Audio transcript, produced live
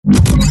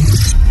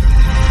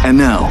And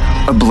now,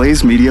 a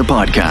Blaze Media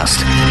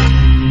podcast.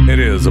 It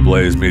is a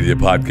Blaze Media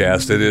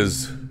podcast. It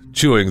is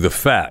Chewing the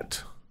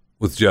Fat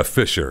with Jeff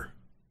Fisher.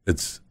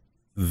 It's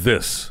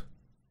this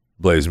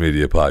Blaze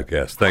Media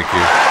podcast. Thank you.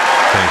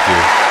 Thank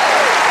you.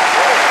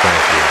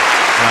 Thank you.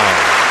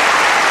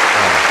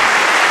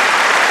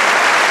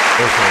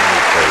 There's no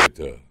need for you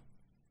to.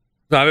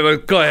 No, I mean,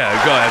 go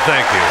ahead.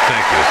 Thank you. I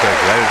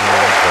didn't know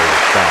that for you.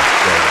 Stop.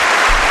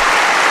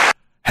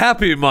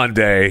 Happy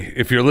Monday.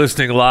 If you're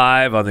listening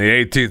live on the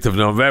 18th of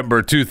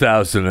November,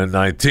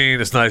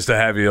 2019, it's nice to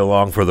have you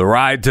along for the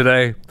ride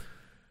today.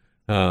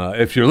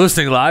 If you're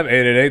listening live,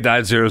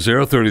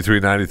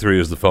 888-900-3393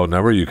 is the phone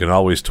number. You can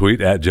always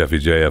tweet at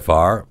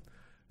JeffyJFR.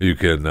 You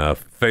can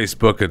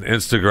Facebook and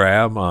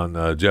Instagram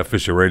on Jeff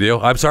Fisher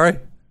Radio. I'm sorry?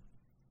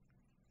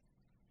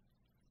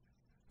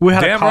 We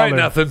had Damn a caller. right,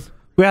 nothing.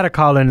 We had a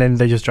call and then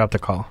they just dropped the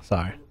call.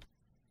 Sorry.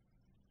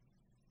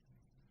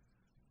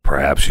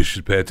 Perhaps you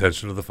should pay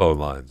attention to the phone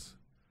lines.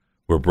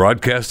 We're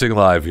broadcasting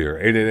live here.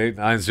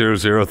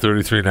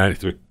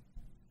 888-900-3393.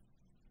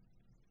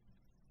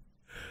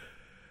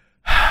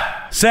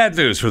 Sad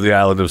news for the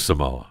island of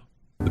Samoa,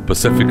 the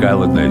Pacific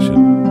Island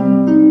nation.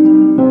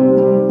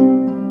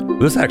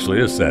 This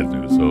actually is sad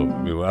news, so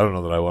I don't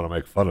know that I want to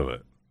make fun of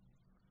it.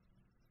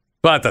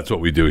 But that's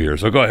what we do here,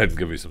 so go ahead and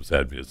give me some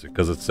sad music,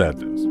 because it's sad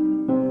news.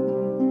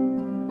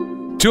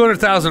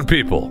 200,000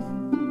 people,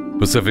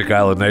 Pacific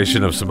Island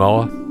nation of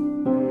Samoa,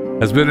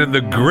 has been in the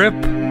grip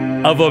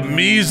of a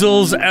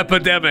measles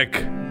epidemic.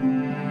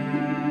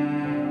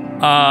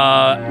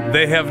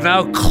 They have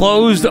now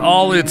closed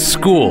all its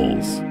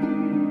schools,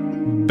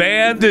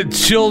 banned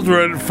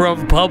children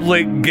from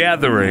public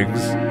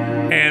gatherings,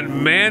 and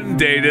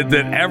mandated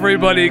that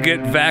everybody get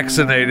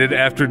vaccinated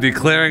after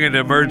declaring an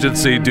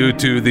emergency due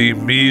to the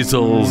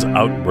measles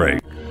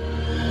outbreak.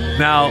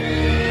 Now,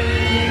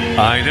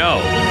 I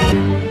know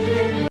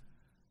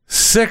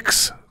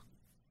six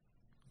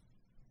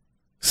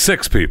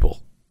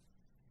people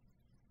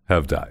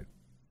have died.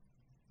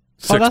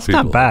 That's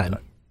not bad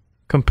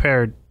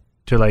compared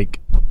to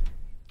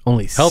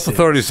only Health 6.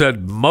 authorities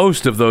said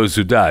most of those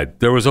who died,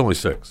 there was only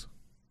 6.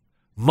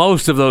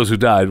 Most of those who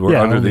died were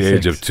under the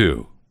age of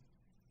 2.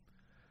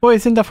 Well,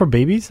 isn't that for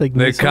babies?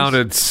 They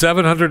counted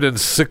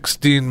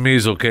 716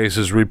 measles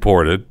cases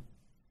reported,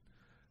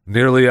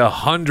 nearly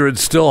 100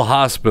 still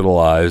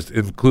hospitalized,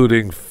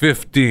 including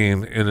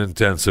 15 in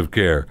intensive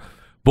care.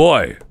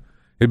 Boy,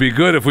 it'd be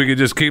good if we could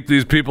just keep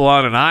these people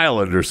on an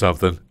island or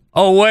something.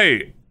 Oh,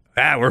 wait.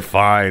 We're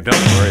fine. Don't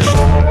worry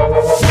about it.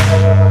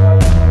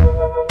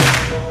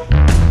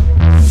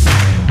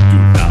 Do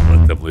not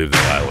let them leave the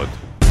island.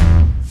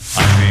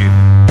 I mean,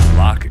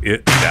 lock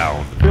it down.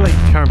 I feel like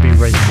you can't be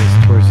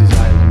racist towards these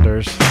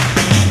islanders. I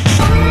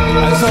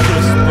thought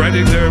they're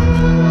spreading their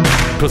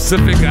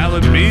Pacific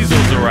Island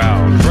measles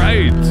around.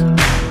 Right.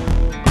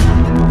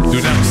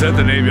 Dude, I've said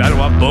the Navy, I don't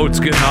want boats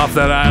getting off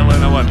that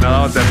island. I want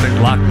that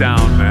thing locked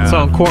down, man.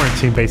 So in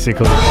quarantine,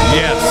 basically.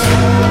 Yes.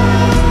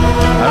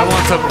 I don't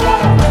want some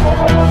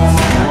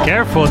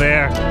Careful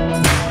there.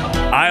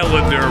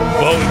 islander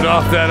boating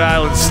off that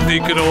island,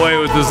 sneaking away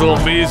with his little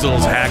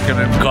measles, hacking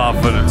and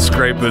coughing and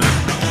scraping.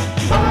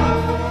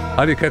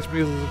 How do you catch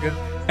measles again?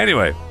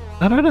 Anyway.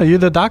 I don't know. You're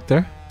the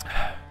doctor.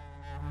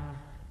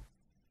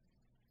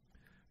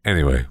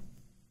 Anyway.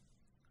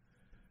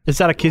 Is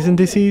that a kissing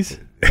disease?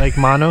 Like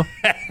mono?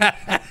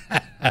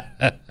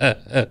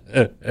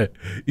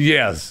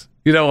 Yes.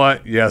 You know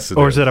what? Yes, it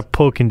Or is it a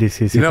poking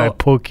disease? If I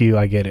poke you,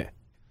 I get it.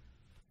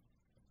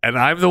 And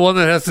I'm the one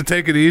that has to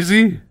take it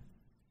easy?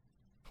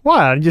 What?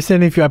 I'm just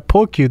saying if I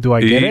poke you, do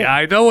I get it?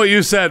 I know what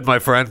you said, my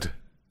friend.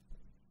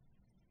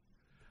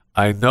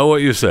 I know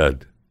what you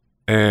said.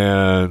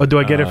 And Or do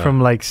I get it from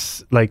like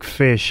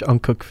fish,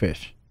 uncooked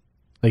fish?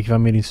 Like if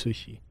I'm eating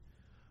sushi.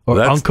 Or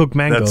uncooked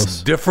mangoes.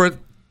 That's different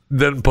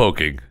than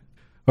poking.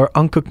 Or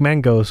uncooked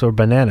mangoes or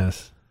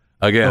bananas.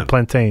 Again. Or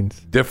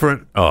plantains.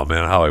 Different. Oh,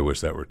 man, how I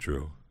wish that were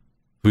true.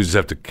 We just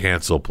have to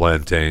cancel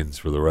plantains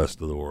for the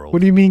rest of the world. What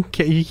do you mean?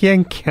 You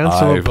can't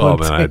cancel a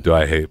plantain? Oh, man,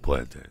 I hate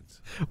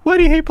plantains. Why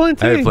do you hate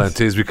plantains? I hate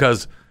plantains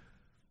because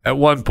at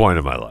one point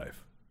in my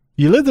life.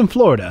 You lived in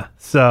Florida,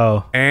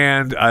 so.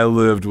 And I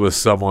lived with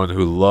someone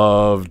who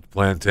loved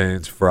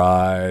plantains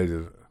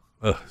fried.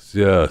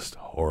 Just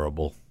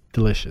horrible.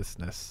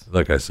 Deliciousness.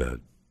 Like I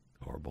said,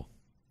 horrible.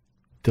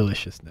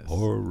 Deliciousness.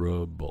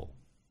 Horrible.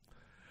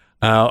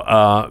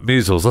 Now,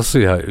 measles. Let's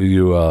see how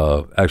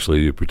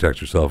you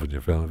protect yourself and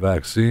your family.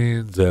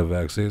 Vaccines. They have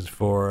vaccines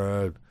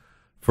for it.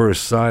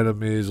 First sign of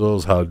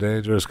measles. How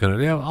dangerous can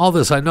it? All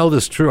this. I know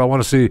this is true. I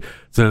want to see.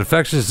 It's an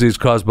infectious disease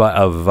caused by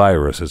a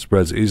virus. It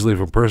spreads easily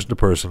from person to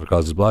person. It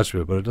causes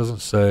blotchy, but it doesn't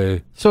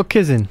say. So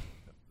kissing.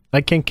 I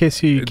can't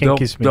kiss you. You can't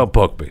kiss me. Don't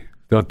poke me.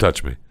 Don't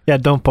touch me. Yeah,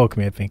 don't poke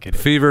me. I think it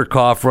is. Fever,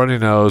 cough, runny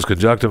nose,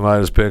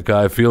 conjunctivitis, pink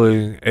eye,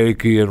 feeling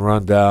achy and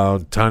run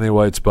down, tiny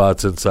white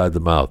spots inside the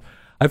mouth.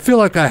 I feel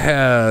like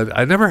I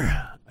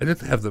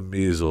didn't have the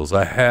measles.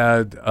 I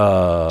had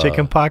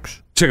chicken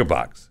pox. Chicken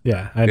pox.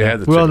 Yeah, I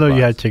know. We all know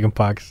you had chicken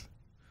pox.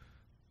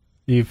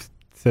 You've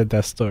said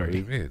that story. What do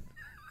you mean?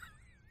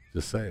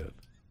 Just say it.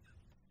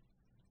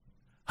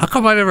 How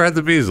come I never had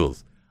the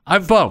measles?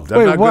 I'm bummed. I'm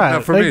Wait, not what? good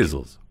enough for Like-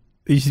 measles.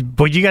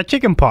 But you got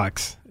chicken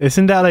pox.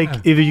 Isn't that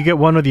like either you get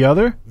one or the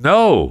other?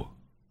 No.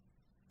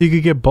 You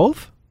could get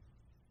both?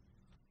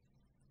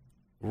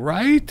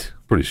 Right?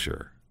 Pretty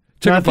sure.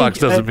 No, I Chickenpox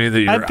think- doesn't mean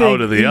that you're think-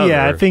 out of the other.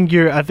 Yeah, I think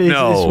it's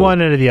No.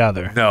 one or the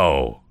other.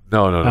 No.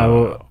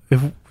 Well,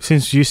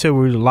 since you said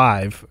we're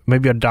live,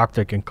 maybe a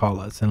doctor can call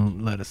us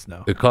and let us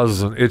know. It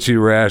causes an itchy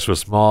rash with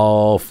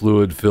small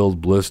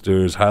fluid-filled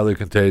blisters, highly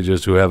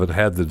contagious, who haven't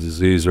had the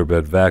disease or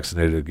been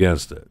vaccinated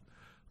against it.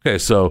 Okay,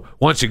 so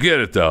once you get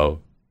it, though,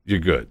 you're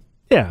good.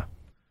 Yeah.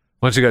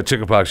 Once you got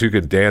chickenpox, you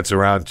can dance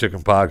around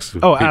chickenpox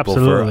with Oh, people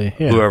absolutely,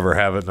 for yeah. whoever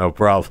have it, no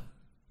problem.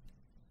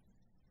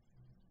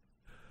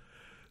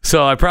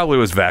 So I probably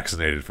was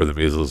vaccinated for the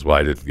measles, why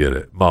I didn't get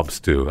it. Mumps,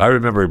 too. I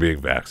remember being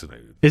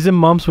vaccinated. Is it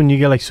mumps when you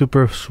get like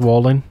super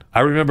swollen?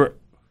 I remember.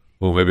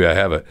 Well, maybe I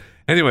have it.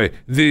 Anyway,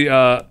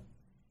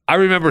 I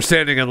remember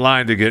standing in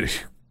line to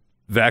get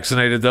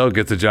vaccinated. Though,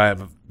 get the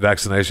giant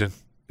vaccination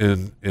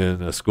in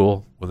a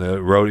school when they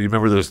wrote. You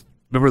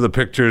remember the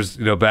pictures?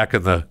 Back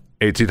in the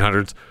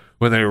 1800s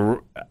when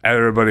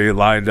everybody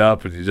lined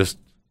up and you just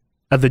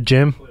At the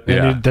gym?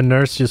 Yeah. And the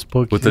nurse just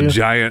poked with you? the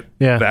giant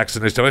Yeah.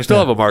 vaccination. I still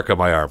have a mark on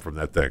my arm from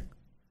that thing.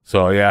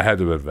 So yeah, I had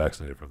to have been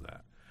vaccinated from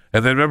that.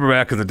 And then remember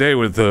back in the day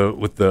with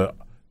the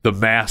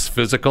mass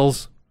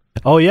physicals.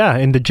 Oh, yeah,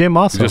 in the gym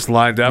also. You just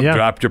lined up, Yeah.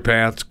 dropped your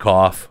pants,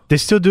 cough, They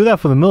still do that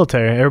for the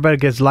military. Everybody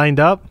gets lined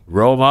up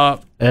roll 'em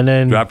up, and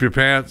then drop your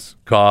pants,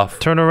 cough,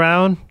 turn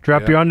around,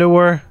 drop Yeah. your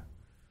underwear.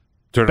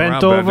 turn bent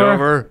around, bend over,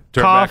 over,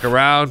 turn cough. back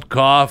around,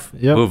 cough,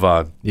 Yep. move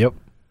on. Yep.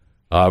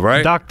 All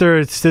right.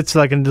 Doctor sits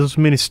like in this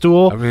mini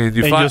stool I mean,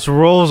 you and find- just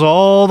rolls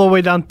all the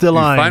way down to the You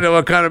line. find out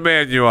what kind of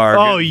man you are.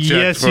 Oh, getting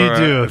checked yes, you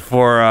do.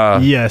 For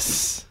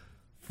Yes.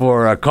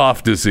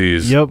 cough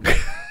disease. Yep.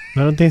 I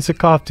don't think it's a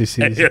cough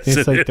disease. Yes, it's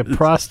it like the is.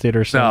 prostate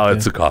or something. No,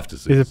 it's a cough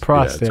disease. Is it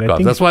prostate? Yeah, I it's cough.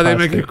 think That's it's why they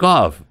make you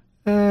prostate.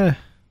 cough.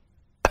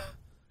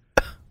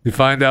 You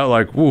find out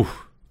like, woo,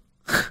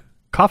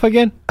 Cough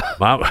again?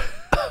 mom.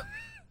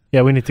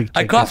 Yeah, we need to check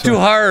I coughed this too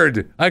one.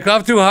 hard. I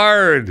coughed too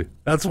hard.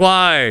 That's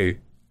why.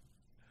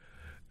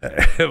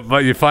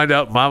 But you find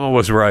out mama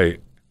was right.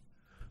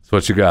 That's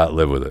what you got.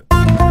 Live with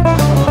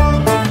it.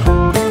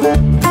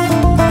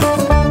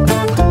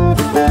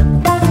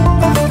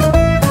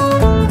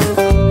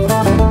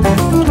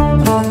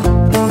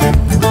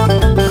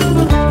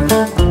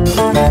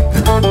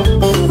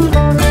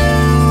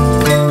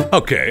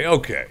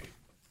 Okay.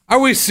 Are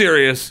we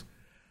serious?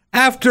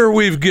 After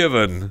we've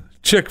given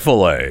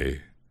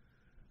Chick-fil-A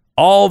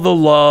all the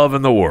love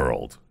in the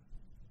world,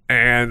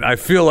 and I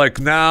feel like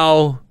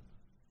now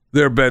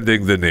they're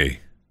bending the knee.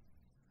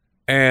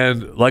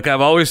 And like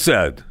I've always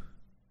said,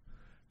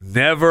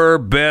 never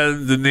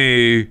bend the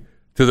knee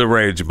to the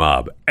rage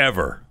mob,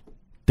 ever.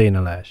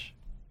 Dana Lash.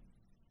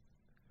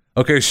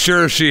 Okay,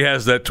 sure, she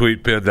has that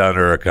tweet pinned on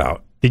her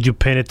account, Did you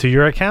pin it to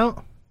your account?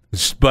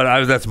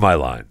 but that's my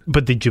line.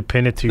 But did you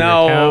pin it to your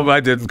No, account? I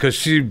didn't, because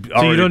she So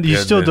already you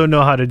still pinned it. don't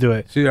know how to do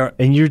it.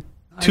 And You're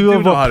too do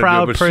of know how a to do it,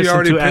 proud but she person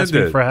already to ask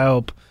pinned me it. for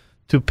help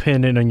to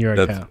pin it on your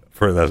account.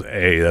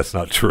 That's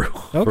not true.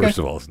 Okay. First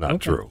of all, it's not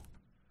Okay. true.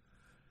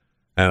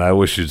 And I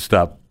wish you'd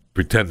stop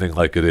pretending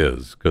like it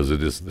is, because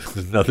it is.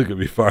 Nothing could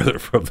be farther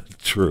from the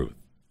truth.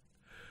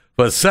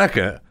 But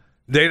second,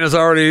 Dana's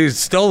already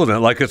stolen it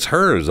like it's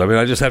hers. I mean,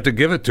 I just have to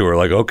give it to her.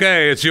 Like,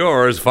 okay, it's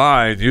yours.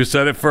 Fine. You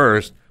said it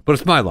first, but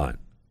it's my line.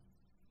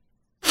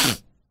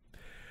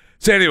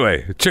 So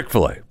anyway,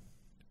 Chick-fil-A,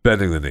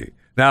 bending the knee.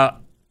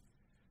 Now,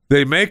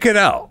 they make it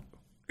out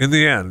in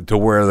the end to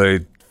where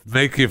they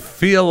make you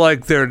feel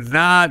like they're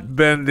not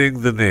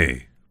bending the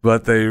knee,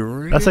 but they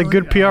really That's a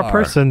good PR are.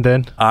 person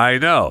then. I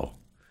know.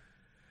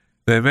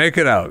 They make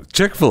it out.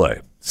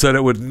 Chick-fil-A said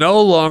it would no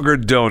longer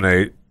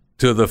donate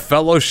to the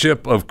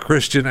Fellowship of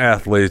Christian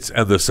Athletes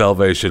and the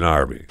Salvation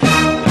Army.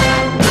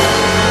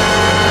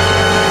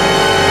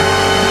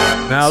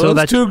 Now, So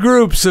those two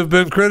groups have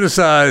been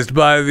criticized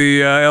by the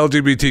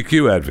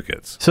LGBTQ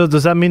advocates. So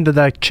does that mean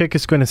that chick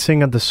is going to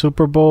sing at the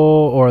Super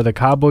Bowl or the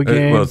Cowboy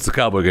game? Well, it's the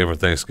Cowboy game for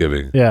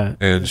Thanksgiving. Yeah.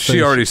 And So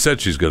she already said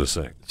she's going to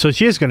sing. So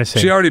she is going to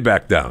sing. She already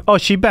backed down. Oh,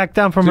 she backed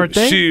down from her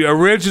thing? She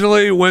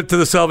originally went to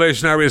the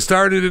Salvation Army. It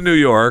started in New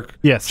York.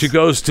 Yes. She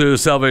goes to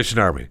Salvation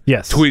Army.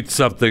 Yes. Tweets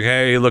something.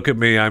 Hey, look at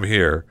me. I'm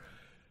here.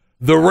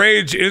 The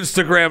Rage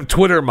Instagram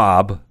Twitter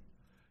mob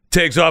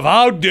takes off.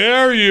 How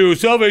dare you?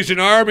 Salvation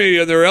Army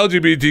and they're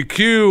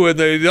LGBTQ and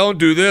they don't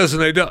do this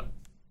and they don't.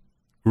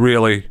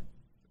 Really?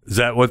 Is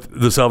that what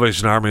the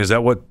Salvation Army, is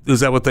that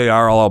what they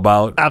are all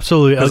about?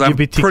 Absolutely. 'Cause I'm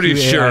LGBTQAI+, pretty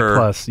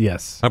sure-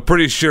 yes. I'm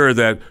pretty sure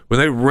that when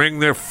they ring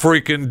their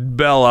freaking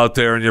bell out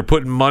there and you're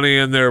putting money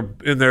in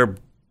their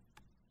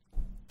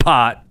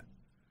pot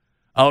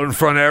out in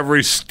front of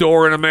every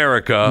store in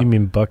America, You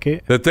mean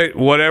bucket? that they,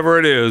 whatever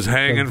it is,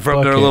 hanging A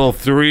from their bucket. little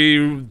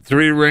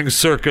three ring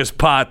circus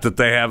pot that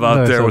they have out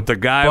No, there it's a with the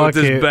guy with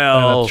his bucket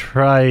bell and a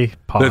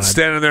tripod. that's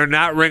standing there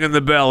not ringing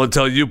the bell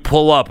until you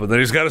pull up, and then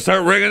he's got to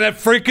start ringing that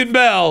freaking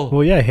bell.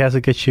 Well, yeah, he has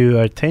to get you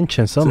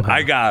attention somehow.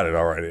 I got it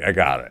already. I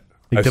got it.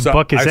 Like I the saw,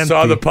 bucket's I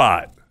saw empty. the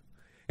pot.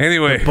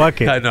 Anyway, The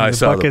bucket. I know I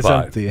saw the bucket's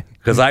pot empty.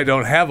 because I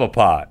don't have a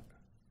pot.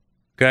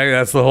 Okay,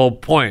 that's the whole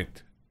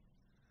point.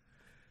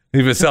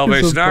 Even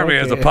Salvation Army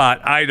has a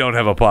pot. I don't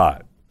have a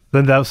pot.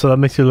 So that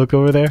makes you look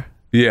over there?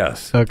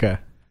 Yes. Okay.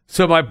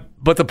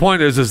 But the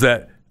point is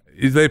that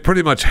they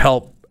pretty much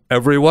help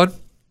everyone.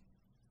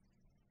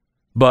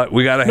 But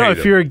we gotta hate them. No,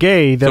 if you're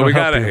gay, so we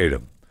help gotta you. hate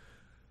them.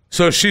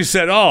 So she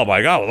said, "Oh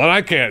my God, well then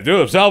I can't do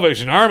it. If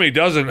Salvation Army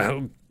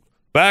doesn't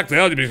back the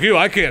LGBTQ,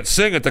 I can't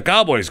sing at the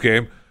Cowboys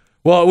game."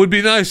 Well, it would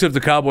be nice if the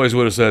Cowboys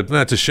would have said,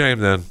 "That's a shame.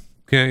 Then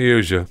can't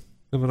use you.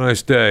 Have a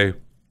nice day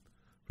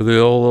for the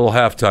old little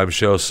halftime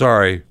show.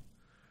 Sorry."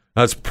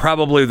 That's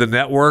probably the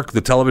network,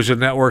 the television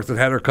network that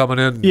had her coming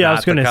in. Yeah, I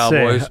was going to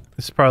say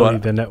it's probably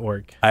But the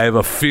network. I have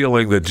a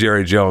feeling that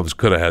Jerry Jones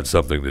could have had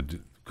something to do.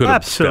 Could have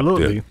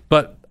Absolutely. stepped in.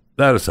 But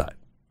that aside.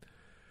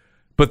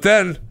 But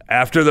then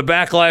after the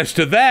backlash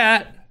to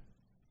that,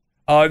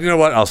 you know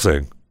what? I'll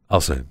sing.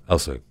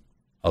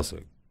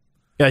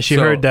 Yeah, she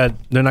heard that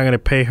they're not going to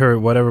pay her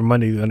whatever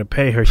money they're going to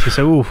pay her. She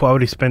said, "Ooh, why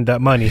would he spend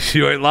that money?"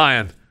 You ain't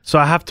lying. So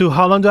I have to.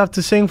 How long do I have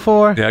to sing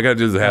for? Yeah, I got to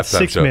do the halftime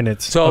 6 show.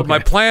 minutes. So Okay. my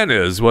plan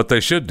is, what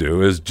they should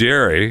do is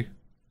Jerry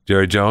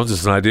Jones, this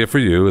is an idea for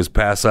you, is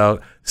pass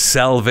out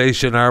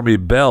Salvation Army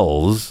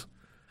bells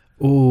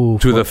Ooh,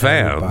 to for the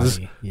fans,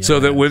 everybody. so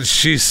that Yes. when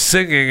she's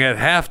singing at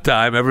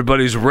halftime,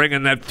 everybody's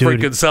ringing that Dude,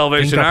 freaking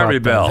Salvation think about Army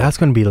that. bell. That's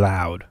going to be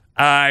loud.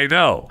 I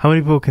know. How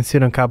many people can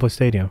sit on Cabo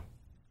Stadium?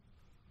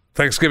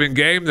 Thanksgiving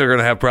game, they're going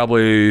to have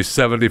probably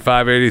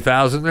 75,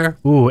 80,000 there.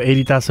 Ooh,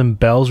 80,000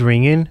 bells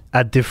ringing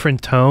at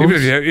different tones.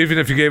 Even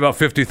if you gave out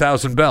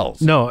 50,000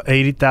 bells. No,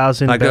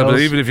 80,000 Like bells.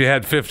 even if you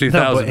had 50,000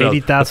 No, but bells.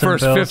 80,000 the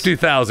first bells.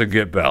 50,000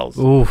 get bells.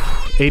 Ooh,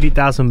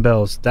 80,000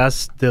 bells.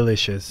 That's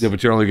delicious. Yeah,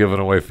 but you're only giving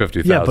away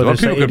 50,000. Yeah, but Well, there's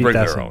people like can bring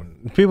their 80,000.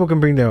 own. People can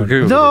bring their own.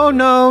 People can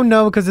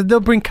No, because they'll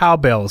bring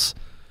cowbells.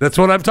 That's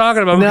what I'm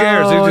talking about. Who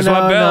cares? You just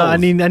want bells. I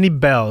need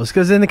bells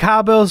because then the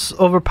cowbells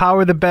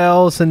overpower the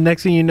bells, and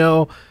next thing you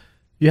know,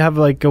 you have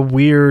like a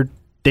weird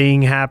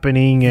thing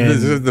happening, and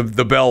This is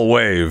the bell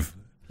wave.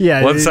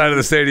 yeah, One side of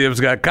the stadium's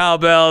got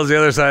cowbells, the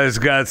other side's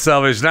got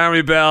Salvation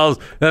Army bells,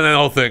 and the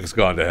whole thing's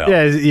gone to hell.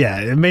 yeah,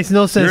 it makes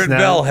no sense You're in now.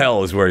 bell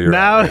hell is where you're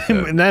Now, at.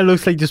 Right now it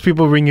looks like just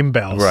people ringing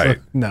bells. Right.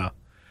 No.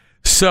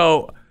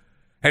 So,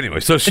 anyway,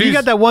 so And she's... you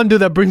got that one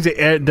dude that brings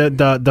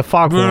the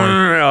foghorn.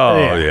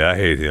 Oh, yeah, I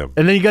hate him.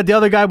 And then you got the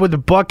other guy with the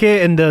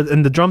bucket and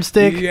the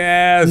drumstick.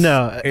 Yes.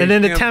 No. hate And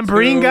then the him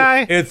tambourine too.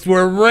 guy.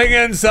 We're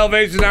ringing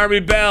Salvation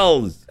Army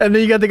bells. And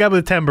then you got the guy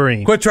with the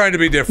tambourine. Quit trying to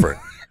be different.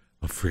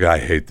 I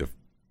hate them.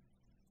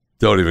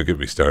 Don't even get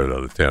me started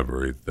on the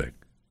tambourine thing.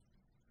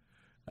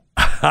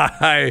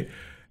 I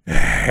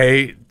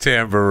hate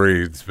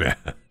tambourines, man.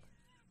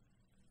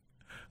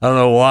 I don't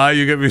know why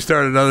you get me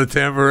started on the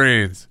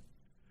tambourines.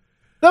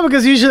 No,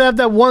 because you should have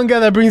that one guy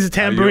that brings the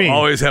tambourine. You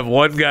always have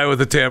one guy with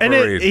a and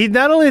tambourine. he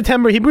not only a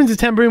tambourine, he brings the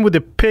tambourine with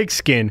the pig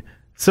skin.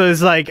 So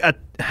it's like a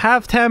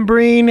half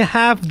tambourine,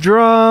 half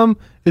drum.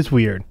 It's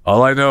weird.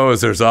 All I know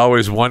is there's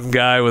always one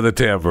guy with a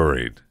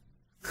tambourine.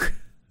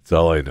 That's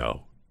all I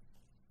know.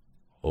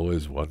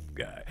 Always one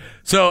guy.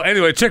 So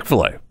anyway,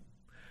 Chick-fil-A.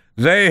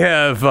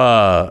 They've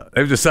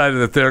decided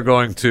that they're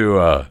going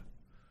to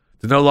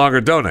no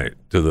longer donate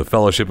to the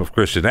Fellowship of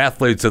Christian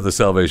Athletes and the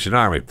Salvation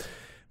Army.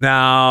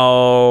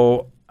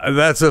 Now,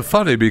 that's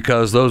funny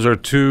because those are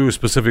two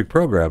specific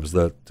programs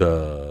that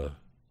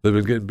they've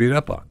been getting beat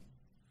up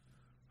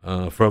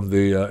on from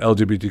the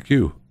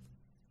LGBTQ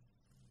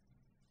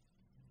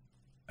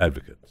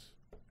advocates.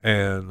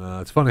 And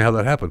it's funny how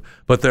that happened.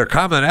 But their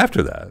comment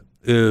after that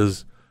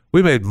is,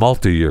 we made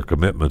multi-year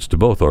commitments to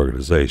both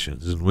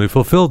organizations, and we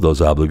fulfilled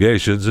those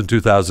obligations in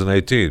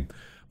 2018.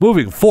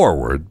 Moving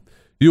forward,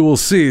 you will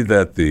see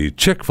that the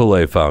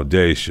Chick-fil-A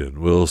Foundation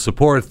will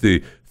support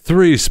the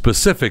 3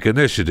 specific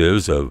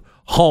initiatives of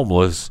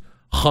homeless,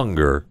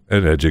 hunger,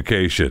 and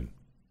education.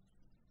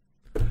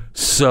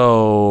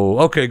 So,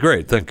 okay,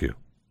 great, thank you.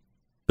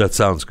 That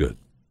sounds good.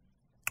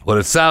 What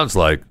it sounds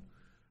like,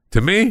 to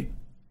me,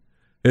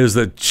 is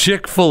that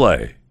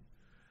Chick-fil-A,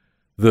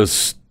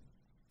 the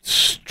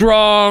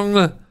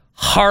strong,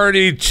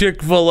 hearty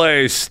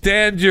Chick-fil-A,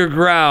 stand your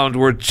ground.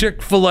 We're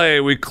Chick-fil-A.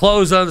 We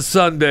close on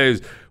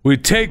Sundays. We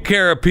take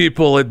care of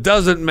people. It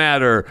doesn't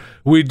matter.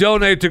 We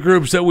donate to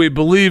groups that we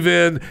believe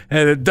in,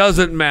 and it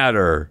doesn't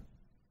matter,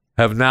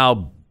 have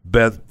now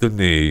bent the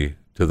knee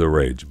to the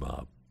rage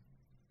mob.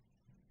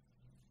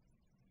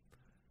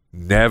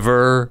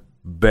 Never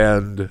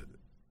bend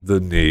the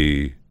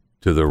knee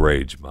to the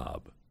rage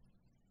mob.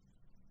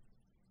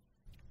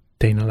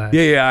 Dana Lash.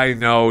 Yeah, I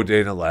know,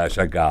 Dana Lash.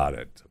 I got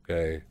it,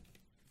 okay?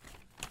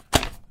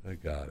 I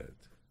got it.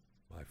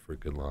 My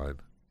freaking line.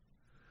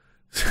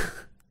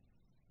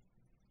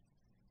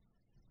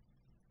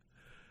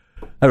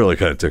 That really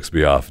kind of ticks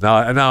me off. Now,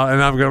 and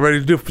I'm ready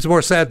to do some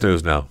more sad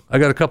news now. I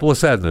got a couple of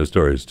sad news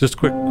stories. Just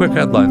quick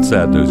headline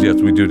sad news. Yes,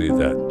 we do need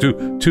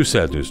that. Two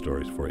sad news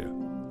stories for you.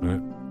 All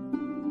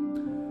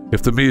right?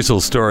 If the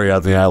measles story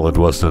on the island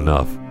wasn't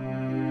enough,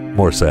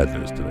 more sad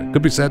news today.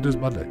 Could be Sad News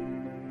Monday.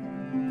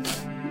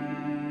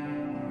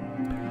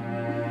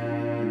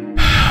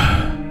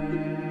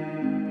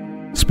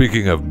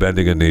 Speaking of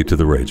bending a knee to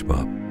the rage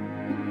mob,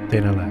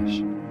 Dana Lash.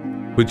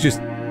 would you?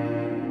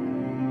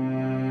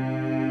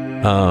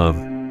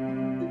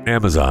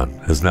 Amazon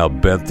has now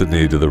bent the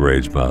knee to the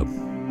rage mob,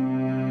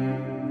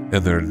 and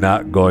they're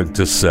not going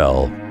to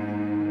sell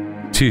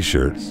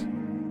T-shirts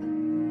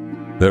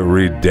that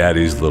read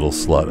 "Daddy's Little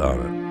Slut"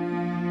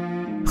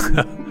 on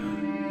it.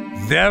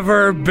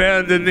 Never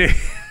bend a knee.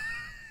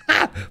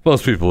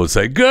 Most people would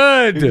say,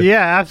 "Good."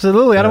 Yeah,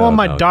 absolutely. I don't want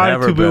my daughter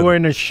never to be bend.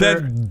 wearing a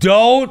shirt. Then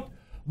don't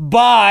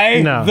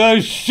buy No.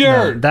 the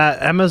shirt. No,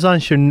 that Amazon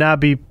should not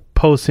be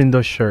posting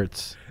those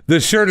shirts. The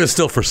shirt is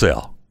still for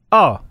sale.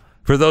 Oh,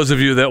 For those of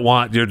you that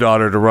want your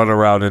daughter to run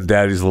around in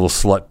Daddy's Little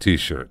Slut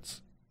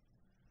T-shirts.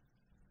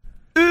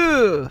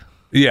 ugh.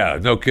 Yeah,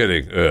 no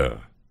kidding.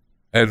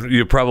 And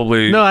you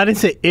probably... No, I didn't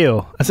say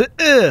ew. I said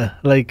ugh.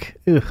 Like,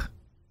 ugh.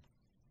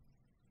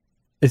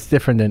 It's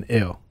different than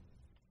ew.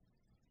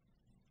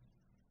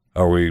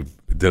 Are we...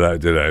 Did I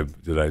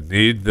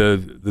need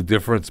the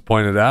difference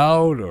pointed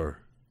out, or...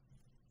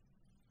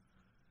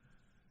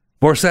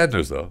 More sad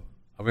news, though.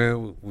 I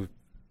mean,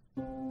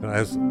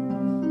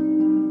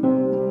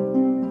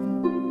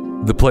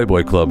 the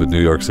Playboy Club in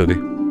New York City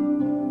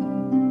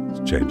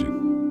is changing.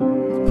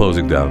 It's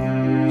closing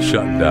down.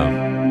 Shutting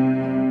down.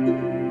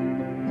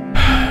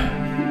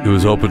 It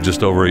was open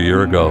just over a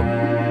year ago.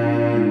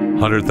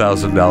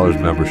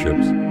 $100,000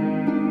 memberships.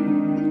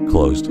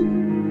 Closed.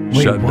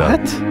 Wait, Shutting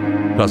what?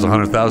 down. Costs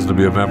 $100,000 to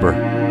be a member.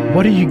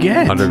 What do you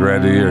get?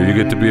 $100,000 a year. You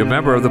get to be a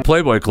member of the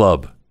Playboy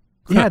Club.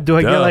 Yeah, do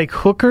I get Duh. like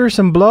hookers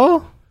and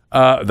blow?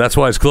 That's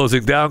why it's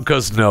closing down,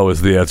 because no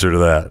is the answer to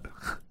that.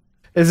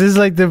 Is this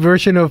like the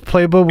version of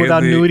Playboy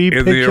without nudity in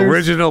pictures? the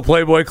original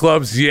Playboy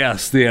clubs,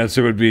 yes, the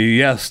answer would be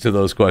yes to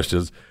those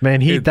questions. Man,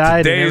 he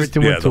died and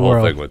everything went to the whole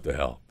world. thing went to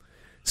hell.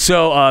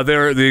 So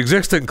they're the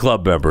existing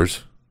club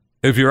members.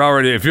 If you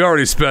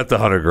already spent the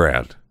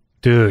 $100,000,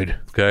 Dude,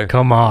 okay,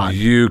 come on.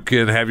 you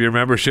can have your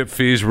membership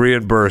fees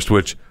reimbursed,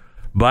 which,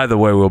 by the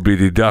way, will be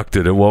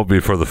deducted. It won't be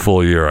for the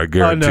full year. I Oh,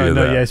 guarantee you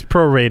that. yeah, it's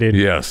prorated.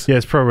 Yes. Yeah,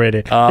 it's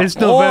prorated. It's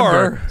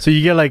November, or- so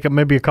you get like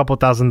maybe a couple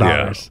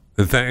 $1,000.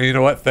 Yeah. You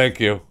know what? Thank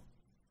you.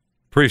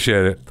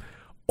 Appreciate it.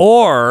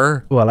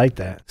 Or Oh, I like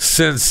that.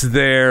 since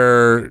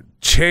they're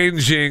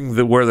changing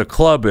where the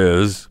club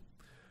is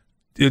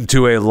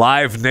into a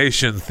Live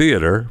Nation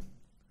theater,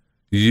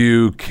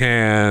 you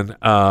can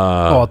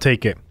I'll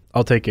take it.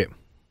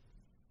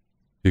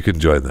 you can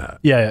join that.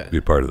 Yeah.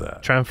 Be part of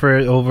that. Transfer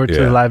it over to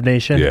Yeah. Live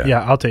Nation. Yeah.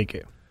 Yeah, I'll take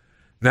it.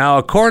 Now,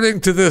 according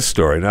to this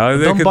story,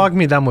 Don't bog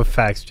me down with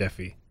facts,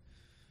 Jeffy.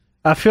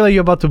 I feel like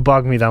you're about to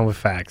bog me down with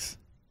facts.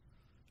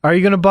 Are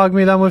you going to bog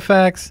me down with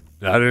facts?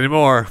 not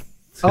anymore.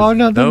 Oh,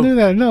 no, don't Nope. do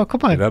that. No, come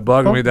on. You're not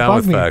bogging me down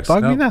with facts.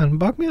 Bog me Nope. down.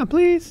 Bog me down,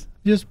 please.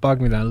 Just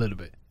bog me down a little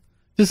bit.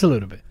 Just a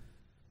little bit.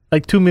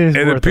 Like 2 minutes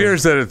It worth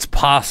appears that it's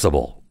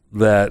possible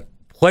that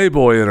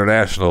Playboy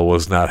International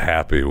was not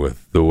happy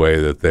with the way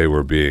that they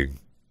were being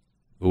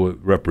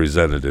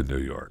represented in New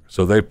York.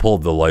 So they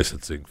pulled the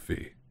licensing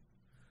fee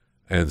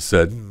and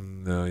said,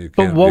 no, you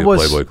can't be a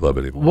Playboy Club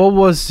anymore. What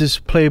was this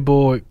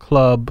Playboy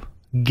Club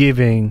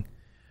giving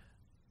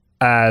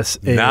as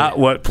a... Not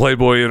what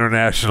Playboy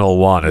International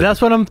wanted.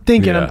 That's what I'm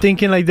thinking. Yeah. I'm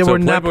thinking like they So were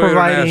not Playboy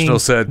providing International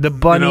said, the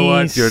bunnies. you know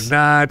what, you're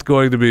not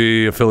going to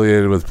be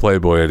affiliated with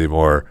Playboy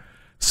anymore.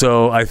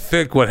 So I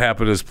think what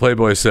happened is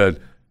Playboy said,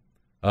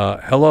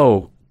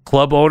 hello,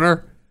 club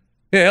owner?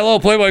 Yeah, hello,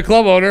 Playboy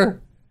Club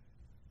owner.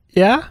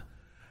 Yeah?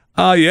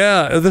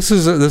 Yeah, this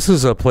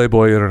is a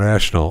Playboy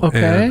International.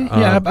 Okay. And,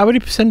 yeah, I already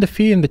sent the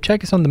fee and the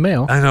check is on the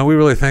mail. I know. We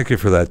really thank you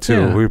for that, too.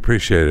 Yeah. We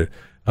appreciate it.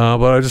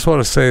 But I just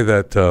want to say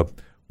that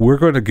we're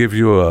going to give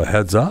you a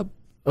heads up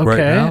right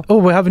Okay. now. Oh,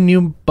 we have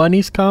new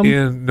bunnies come?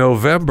 In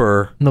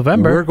November,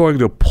 November? we're going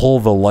to pull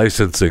the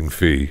licensing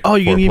fee. Oh,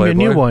 you're for going to give me a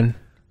new Playboy. one.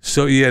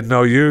 So, yeah,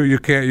 no, you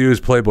can't use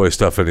Playboy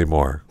stuff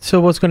anymore.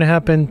 So what's going to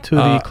happen to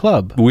the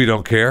club? We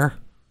don't care,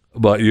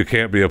 but you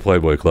can't be a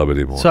Playboy Club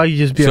anymore. So you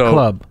just be a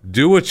club.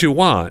 Do what you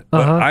want.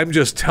 But Uh-huh. I'm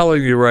just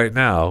telling you right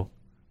now,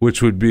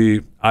 which would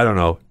be, I don't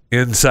know,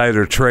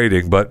 insider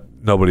trading, but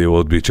nobody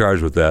will be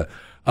charged with that.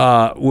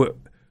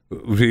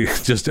 We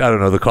just, I don't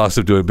know, the cost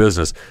of doing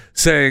business.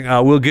 Saying,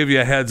 we'll give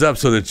you a heads up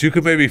so that you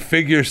can maybe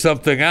figure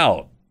something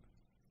out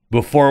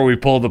before we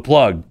pull the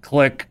plug.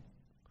 Click.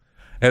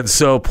 And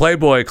so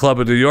Playboy Club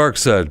in New York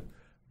said,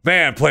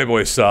 man,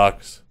 Playboy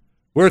sucks.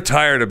 We're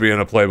tired of being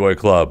a Playboy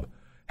Club.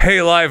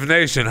 Hey, Live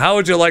Nation, how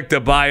would you like to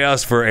buy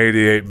us for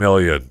 $88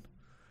 million?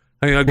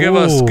 You know, give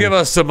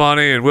us some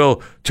money, and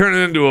we'll turn it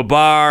into a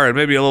bar and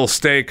maybe a little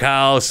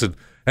steakhouse,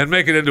 and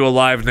make it into a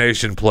Live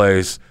Nation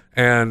place,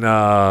 and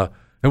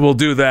we'll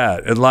do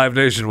that. And Live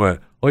Nation went,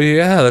 oh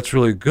yeah, that's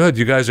really good.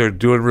 You guys are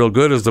doing real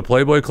good as the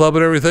Playboy Club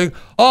and everything.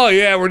 Oh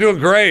yeah, we're doing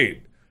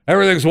great.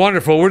 Everything's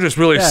wonderful. We're just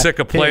really sick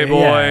of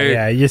Playboy.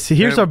 Yeah. You see,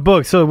 here's And our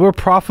book. So we're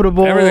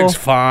profitable. everything's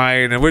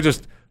fine, and we're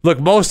just look,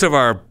 most of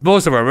our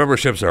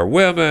memberships are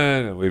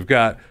women, and we've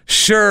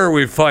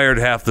fired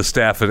half the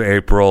staff in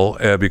April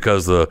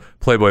because the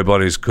Playboy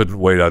bunnies couldn't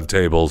wait on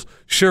tables.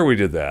 Sure, we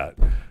did that.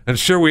 And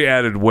sure, we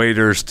added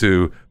waiters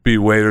to be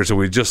waiters, and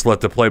we just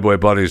let the Playboy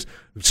bunnies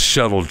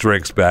shuttle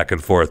drinks back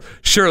and forth.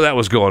 Sure, that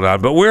was going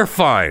on, but we're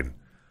fine.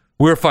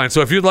 We're fine.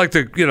 So if you'd like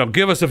to,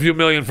 give us a few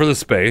million for the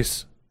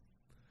space,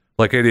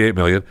 like 88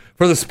 million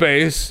for the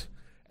space,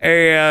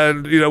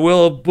 and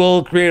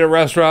we'll create a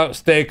restaurant,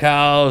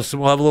 steakhouse,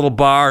 and we'll have a little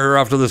bar here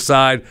off to the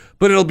side,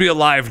 but it'll be a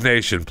Live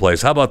Nation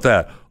place. How about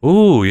that?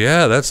 Ooh,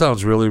 yeah, that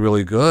sounds really,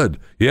 really good.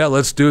 Yeah,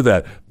 let's do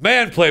that.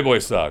 Man, Playboy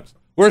sucks.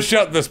 We're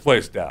shutting this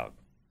place down.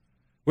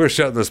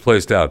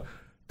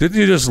 Didn't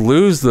you just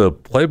lose the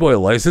Playboy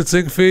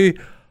licensing fee?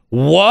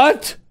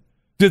 What?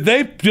 Did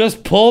they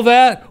just pull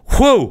that?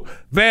 Whew.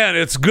 Man,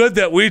 it's good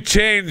that we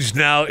changed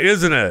now,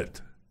 isn't it?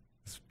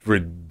 It's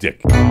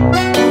ridiculous.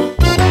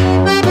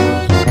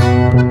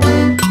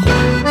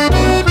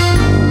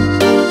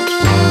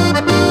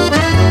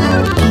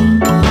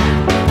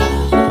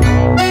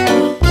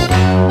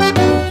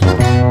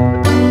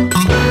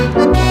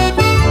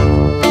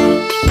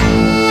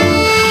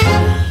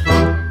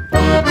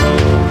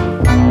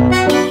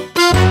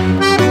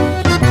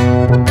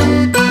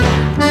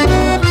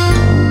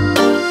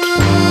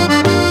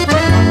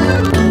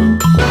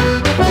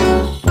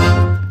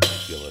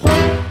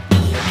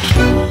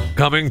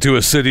 Coming to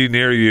a city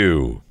near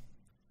you,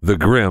 the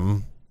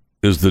Grim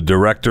is the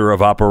director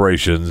of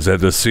operations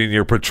and a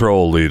senior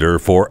patrol leader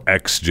for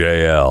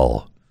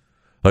XJL,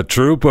 a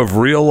troupe of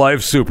real-life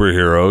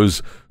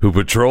superheroes who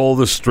patrol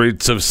the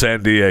streets of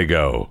San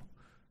Diego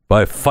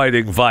by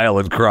fighting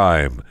violent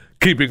crime,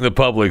 keeping the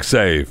public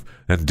safe,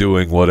 and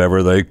doing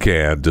whatever they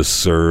can to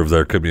serve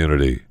their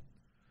community.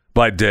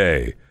 By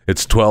day,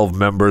 its 12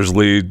 members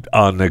lead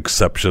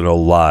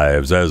unexceptional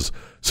lives as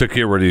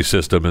security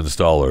system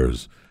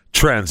installers,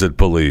 transit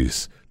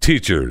police,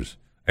 teachers,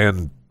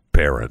 and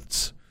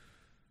parents.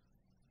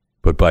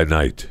 But by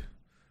night,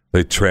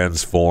 they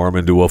transform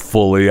into a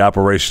fully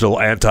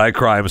operational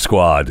anti-crime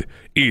squad,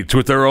 each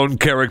with their own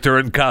character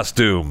and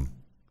costume.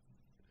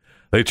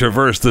 They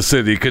traverse the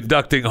city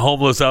conducting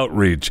homeless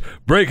outreach,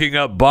 breaking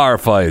up bar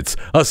fights,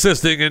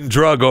 assisting in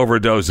drug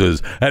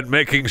overdoses, and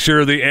making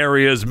sure the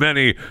area's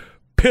many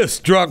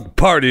piss-drunk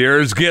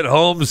partiers get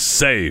home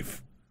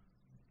safe.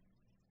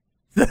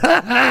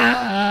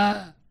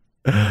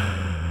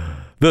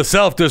 The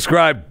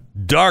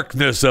self-described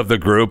darkness of the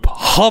group,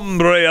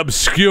 Hombre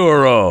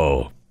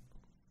Obscuro.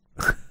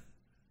 That's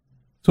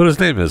what his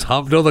name is.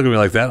 Don't look at me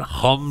like that.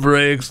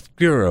 Hombre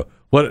Obscuro.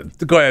 What?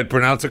 Go ahead,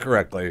 pronounce it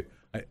correctly.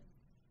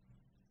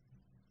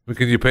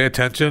 Can you pay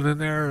attention in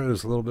there?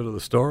 There's a little bit of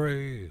the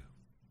story.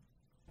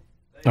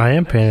 I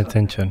am paying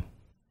attention.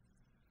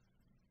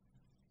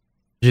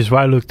 Which is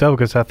why I looked up,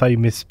 because I thought you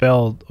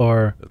misspelled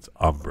or... That's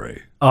hombre.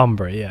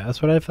 Hombre, yeah,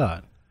 that's what I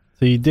thought.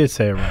 So you did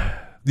say it wrong.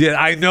 Yeah,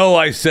 I know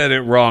I said it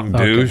wrong,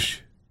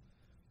 douche.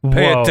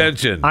 Pay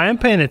attention. I am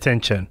paying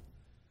attention.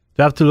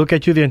 Do I have to look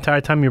at you the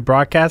entire time you're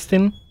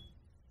broadcasting?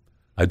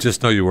 I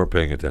just know you weren't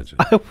paying attention.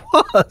 I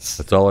was.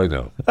 That's all I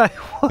know. I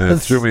was. And it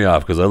threw me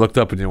off because I looked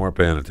up and you weren't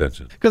paying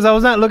attention. Because I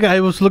was not looking.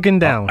 I was looking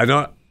down. I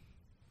know.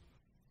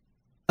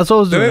 That's what I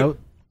was doing.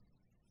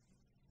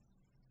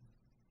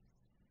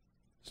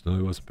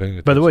 Snowy wasn't paying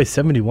attention. By the way,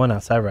 71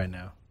 outside right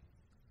now.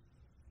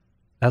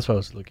 That's what I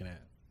was looking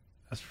at.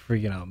 That's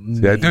freaking out.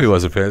 See, I knew he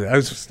wasn't paying. I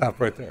was just stopped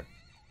right there.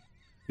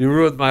 You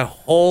ruined my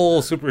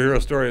whole superhero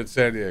story in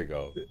San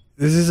Diego.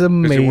 This is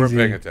amazing. You weren't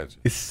paying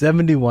attention. It's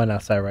 71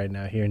 outside right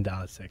now here in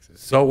Dallas, Texas.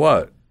 So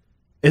what?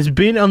 It's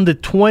been on the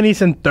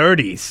 20s and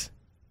 30s.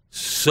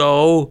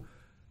 So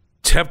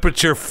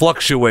temperature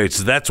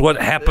fluctuates. That's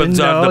what happens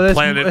on the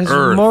planet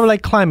Earth. It's more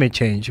like climate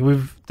change.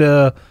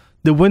 The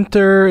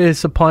winter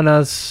is upon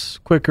us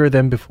quicker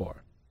than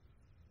before.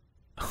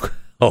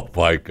 Oh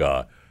my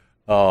God.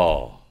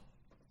 Oh.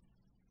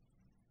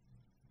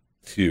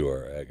 You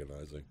are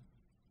agonizing.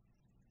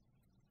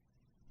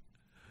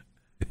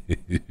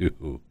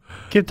 You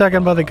keep talking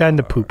about the guy in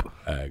the poop.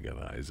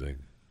 Agonizing.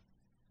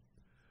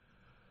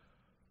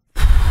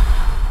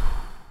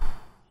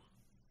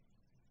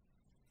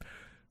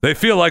 They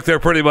feel like they're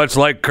pretty much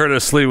like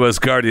Curtis Lewa's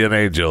guardian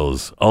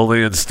angels,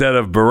 only instead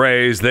of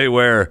berets, they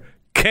wear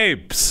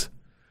capes,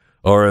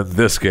 or in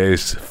this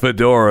case,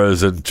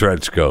 fedoras and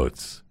trench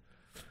coats.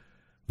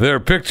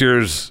 Their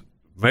pictures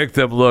make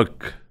them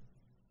look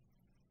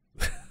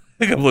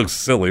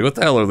silly. What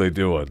the hell are they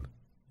doing?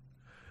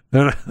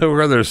 They're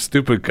wearing their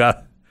stupid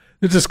they're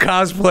just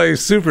cosplay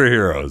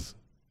superheroes.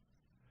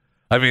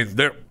 I mean,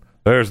 they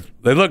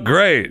look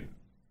great.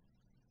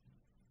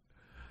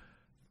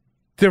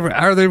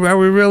 Are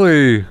we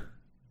really?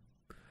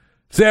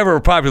 Is there ever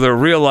a popular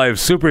real-life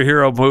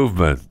superhero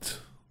movement?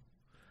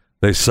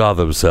 They saw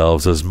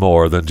themselves as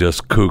more than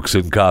just kooks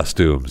in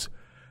costumes.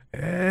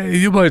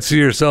 You might see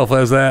yourself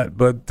as that,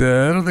 but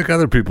I don't think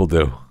other people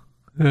do.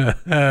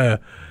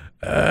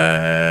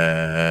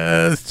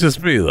 It's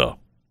just me, though.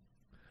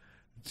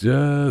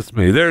 Just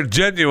me. They're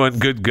genuine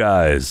good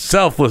guys,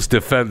 selfless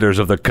defenders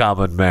of the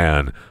common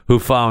man who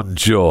found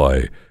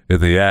joy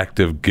in the act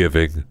of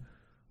giving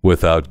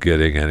without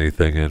getting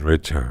anything in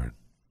return.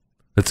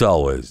 It's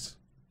always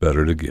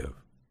better to give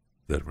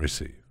than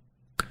receive.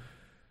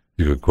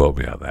 You can quote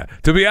me on that.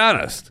 To be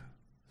honest,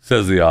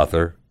 says the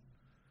author,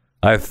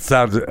 I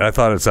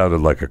thought it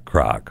sounded like a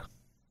crock.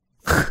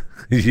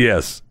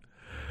 Yes.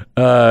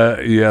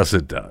 Yes,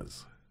 it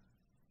does.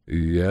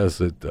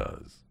 Yes, it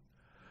does.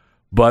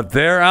 But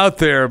they're out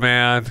there,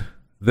 man.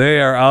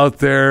 They are out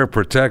there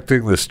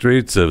protecting the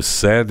streets of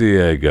San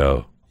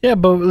Diego. Yeah,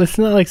 but it's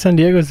not like San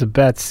Diego is a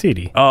bad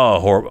city. Oh,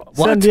 horrible.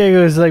 San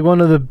Diego is like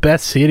one of the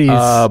best cities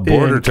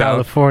border in town.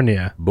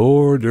 California.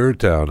 Border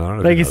town. I don't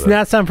know like, it's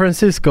not San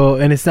Francisco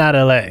and it's not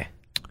L.A.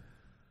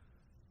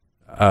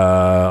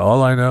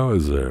 All I know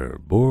is they're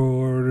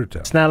border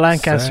town. It's not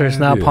Lancaster. It's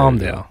not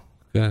Palmdale.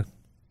 Okay.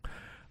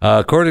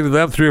 According to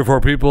them, 3 or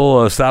 4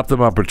 people stopped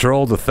them on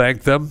patrol to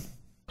thank them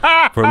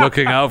for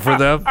looking out for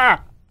them.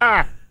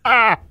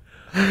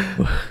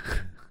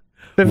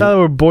 They thought they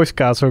were Boy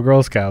Scouts or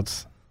Girl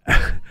Scouts.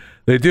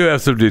 They do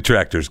have some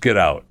detractors. Get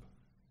out.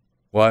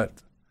 What?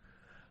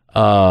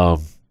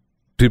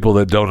 People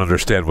that don't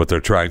understand what they're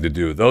trying to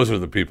do. Those are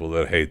the people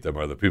that hate them,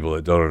 are the people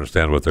that don't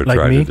understand what they're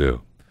trying to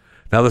do.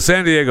 Now, the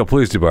San Diego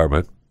Police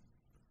Department.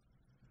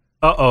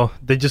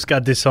 They just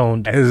got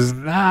disowned. Is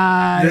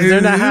not.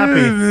 They're not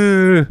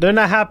happy. They're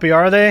not happy,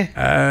 are they?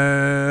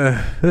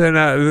 They're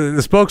not.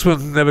 The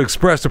spokesmen have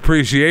expressed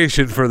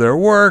appreciation for their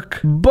work,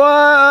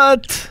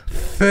 but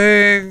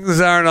things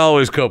aren't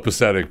always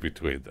copacetic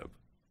between them.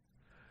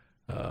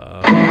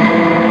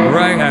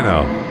 Right?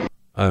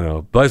 I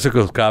know.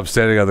 Bicycle cops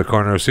standing on the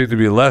corner seem to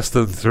be less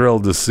than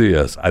thrilled to see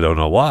us. I don't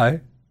know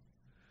why.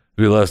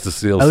 Be less to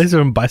see us. At least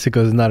they're on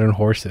bicycles, not on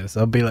horses.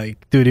 I'll be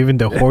like, dude, even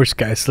the horse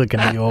guy's looking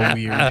at you all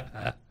weird.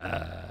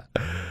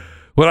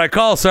 When I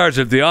call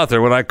Sergeant, the author,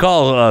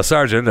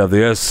 Sergeant of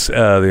the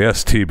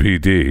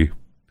STPD,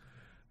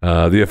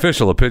 the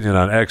official opinion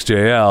on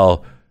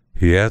XJL,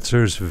 he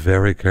answers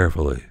very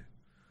carefully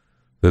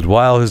that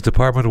while his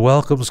department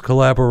welcomes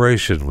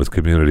collaboration with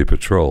community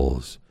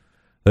patrols,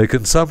 they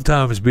can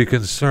sometimes be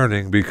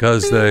concerning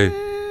because they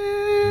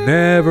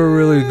never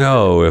really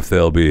know if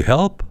they'll be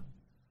help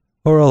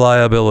or a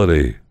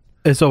liability.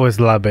 It's always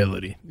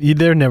liability.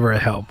 They're never a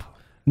help.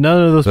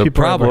 None of those people. The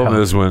problem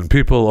is when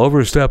people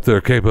overstep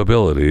their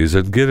capabilities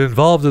and get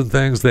involved in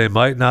things they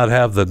might not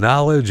have the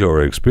knowledge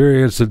or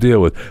experience to deal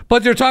with.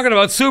 But you're talking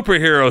about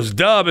superheroes,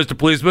 duh, Mr.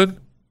 Policeman.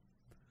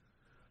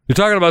 You're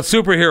talking about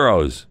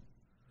superheroes.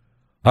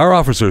 Our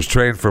officers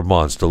trained for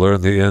months to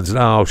learn the ins and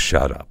outs. Oh,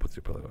 shut up with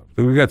your.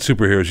 We got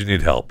superheroes. You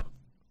need help.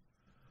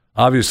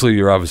 Obviously,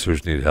 your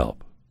officers need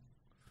help.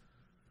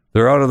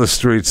 They're out on the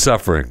streets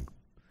suffering.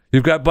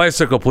 You've got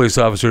bicycle police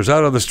officers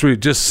out on the street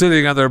just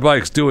sitting on their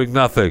bikes doing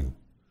nothing.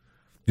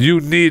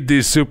 You need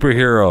these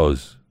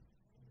superheroes.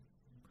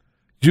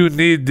 You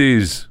need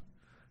these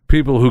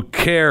people who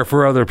care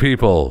for other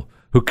people,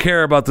 who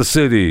care about the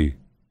city,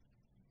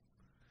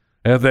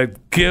 and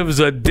that gives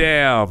a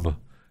damn,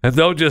 and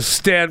don't just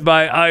stand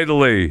by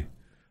idly.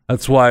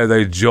 That's why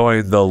they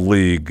joined the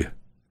league.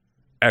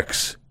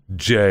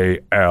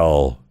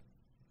 XJL.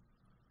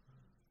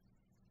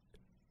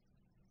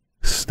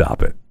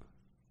 Stop it.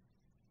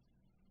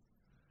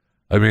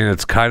 I mean,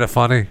 it's kind of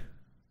funny.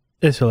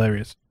 It's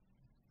hilarious.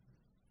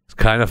 It's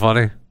kind of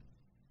funny.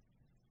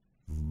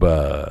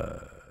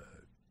 But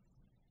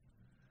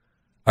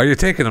are you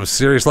taking them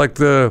serious? Like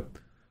the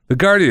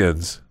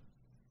Guardian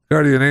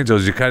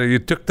Angels, you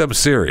took them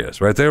serious,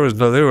 right? They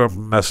were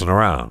messing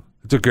around.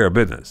 They took care of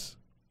business.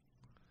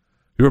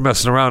 You were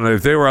messing around.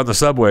 If they were on the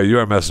subway, you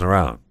were messing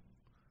around.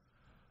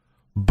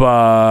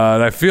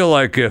 But I feel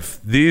like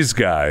if these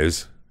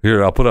guys,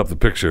 here, I'll put up the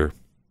picture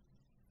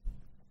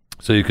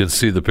so you can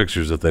see the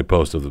pictures that they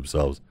post of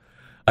themselves.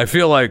 I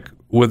feel like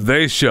when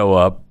they show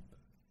up,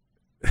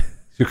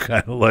 you're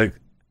kind of like,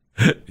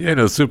 you ain't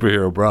no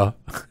superhero, bro.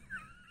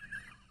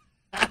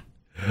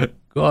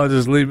 Go on,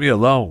 just leave me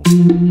alone.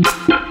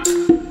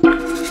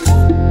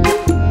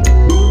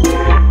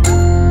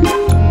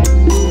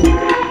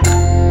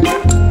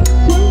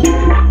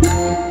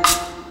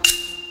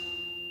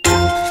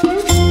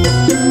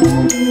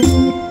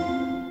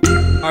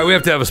 All right, we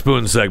have to have a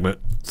spoon segment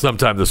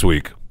sometime this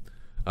week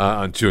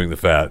on Chewing the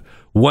Fat.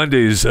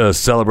 Wendy's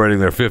celebrating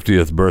their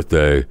 50th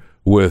birthday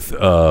with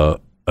a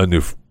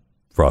new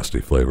frosty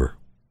flavor.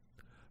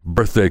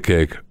 Birthday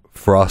cake,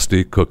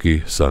 frosty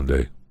cookie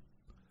sundae.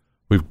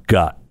 We've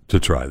got to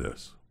try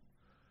this.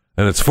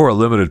 And it's for a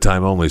limited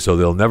time only, so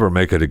they'll never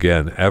make it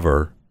again,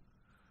 ever.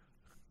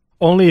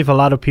 Only if a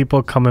lot of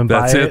people come and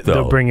buy it,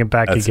 they'll bring it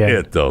back again.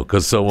 That's it, though,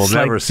 because so we'll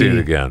never see it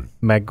again.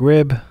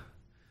 McRib.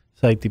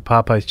 It's like the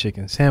Popeye's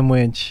chicken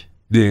sandwich.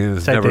 Yeah,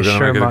 it's never going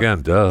to make it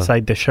again, duh. It's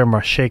like the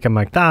Sherma Shake at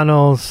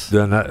McDonald's.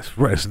 They're not,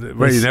 right,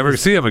 you never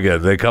see them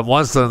again. They come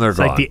once, then they're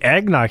gone. It's like the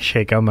Eggnog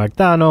Shake at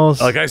McDonald's.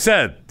 Like I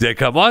said, they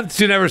come once,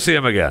 you never see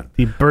them again.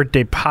 The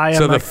birthday pie at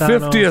McDonald's. So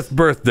the 50th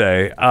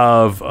birthday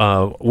of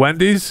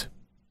Wendy's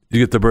You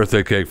get the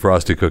birthday cake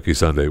frosty cookie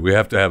sundae. We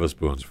have to have a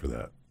spoons for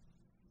that.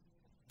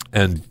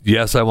 And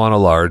yes, I want a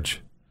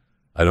large.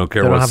 I don't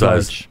care They don't what have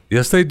size. large.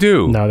 Yes, they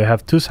do. No, they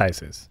have 2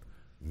 sizes.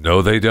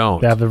 No, they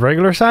don't. They have the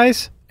regular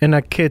size and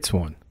a kid's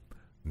one.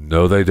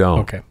 No, they don't.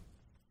 Okay.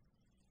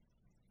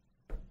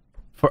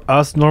 For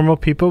us normal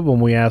people, when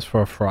we ask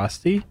for a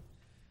frosty,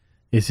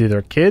 it's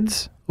either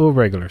kids or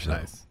regular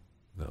size.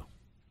 No.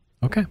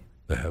 Okay.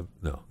 They have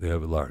a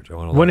large. I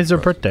want a When large is their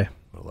frosty. birthday?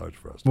 I want a large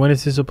frosty. When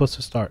is it supposed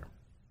to start?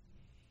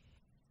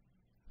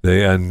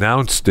 They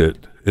announced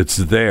it. It's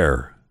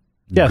there.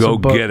 Yeah, Go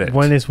but get it.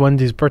 When is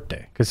Wendy's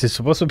birthday? Because it's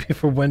supposed to be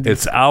for Wendy.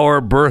 It's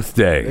our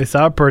birthday. It's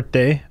our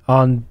birthday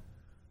on.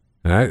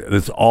 All right?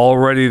 It's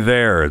already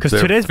there. Because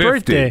It's their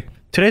 50.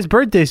 today's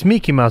birthday is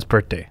Mickey Mouse's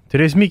birthday.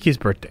 Today's Mickey's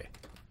birthday.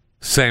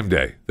 Same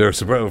day. Their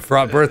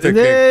birthday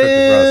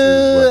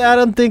cake. I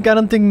don't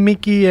think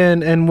Mickey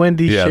and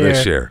Wendy share. Yeah,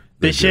 they share.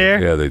 They do.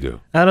 share? Yeah, they do.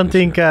 I don't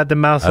think the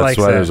mouse That's likes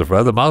why that.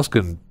 there's the mouse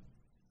can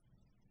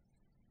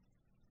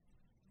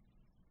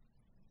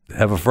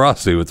have a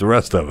frosty with the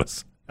rest of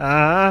us.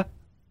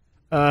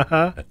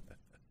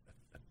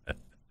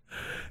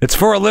 It's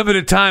for a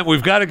limited time.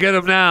 We've got to get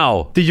them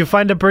now. Did you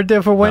find a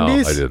birthday for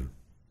Wendy's? No,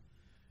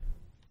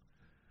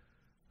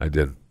 I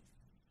didn't.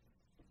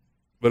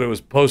 But it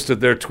was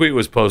posted. Their tweet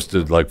was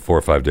posted like 4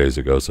 or 5 days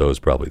ago, so it was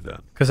probably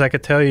then. Because I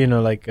could tell you,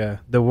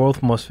 the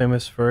world's most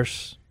famous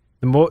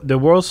the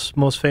world's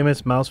most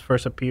famous mouse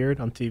first appeared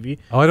on TV.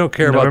 Oh, I don't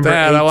care about November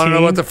that. I want to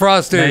know about the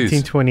Frosties.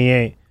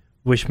 1928,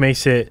 which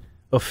makes it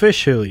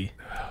officially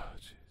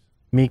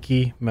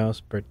Mickey Mouse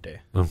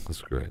birthday. Oh,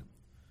 that's great.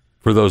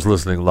 For those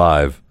listening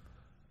live,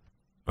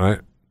 all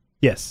right?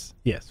 Yes,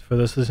 for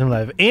those listening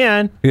live.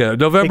 And Yeah,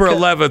 November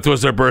 11th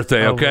was their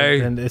birthday, okay?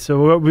 And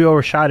so we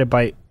overshot it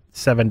by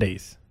 7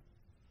 days.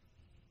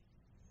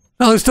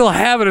 No, they still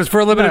have it. It's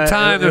for a limited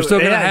time. They're still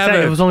going to have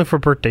exactly. it. It was only for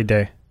birthday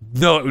day.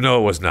 No,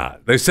 it was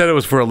not. They said it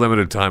was for a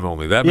limited time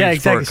only. That means Yeah,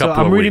 exactly. for a couple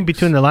So I'm of reading weeks.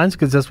 between the lines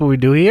because that's what we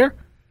do here.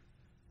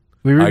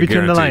 We read I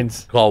between the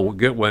guarantee. lines.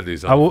 Get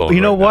Wendy's on the phone.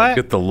 You know right now. what?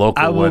 Get the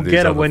local I will Wendy's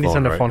get a on the Wendy's phone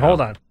on the right phone. now.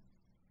 Hold on.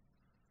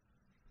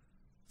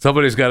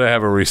 Somebody's got to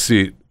have a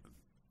receipt.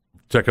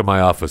 Check in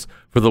my office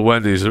for the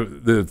Wendy's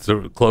that's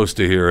close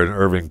to here in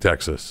Irving,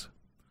 Texas.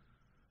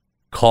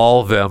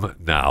 Call them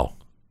now.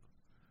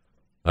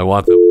 I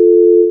want them.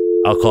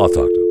 I'll talk to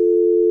them.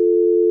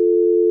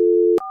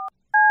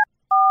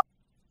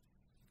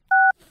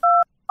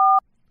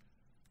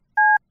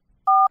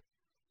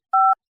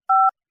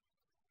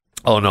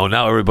 Oh no!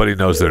 Now everybody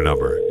knows their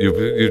number.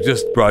 You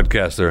just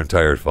broadcast their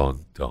entire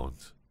phone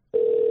tones.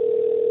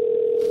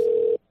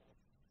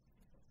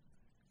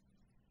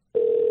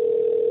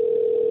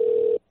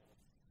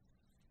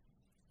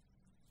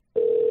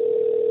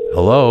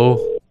 Hello.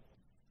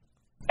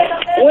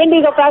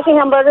 Wendy's O'Cashin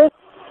hamburgers.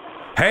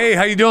 Hey,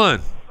 how you doing?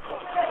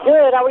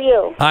 Good. How are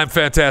you? I'm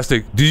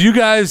fantastic. Do you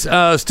guys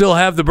still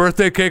have the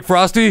birthday cake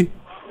frosty?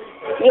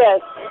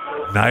 Yes.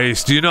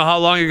 Nice. Do you know how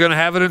long you're going to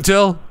have it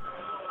until?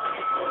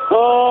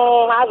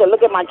 I have to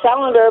look at my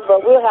calendar,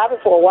 but we'll have it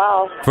for a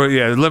while.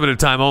 Limited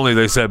time only,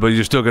 they said, but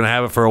you're still going to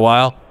have it for a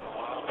while?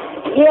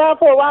 Yeah,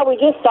 for a while. We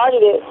just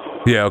started it.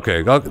 Yeah,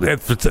 okay.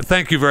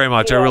 Thank you very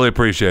much. I really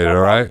appreciate it,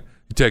 all right?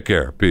 You take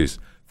care. Peace.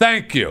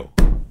 Thank you.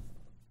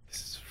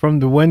 From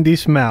the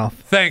Wendy's mouth.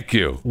 Thank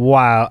you.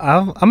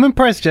 Wow. I'm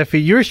impressed,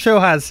 Jeffy. Your show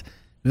has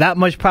that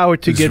much power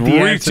to get the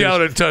Reach answers.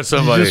 out and touch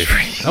somebody.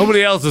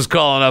 Nobody else is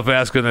calling up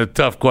asking the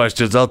tough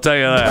questions, I'll tell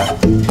you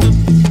that.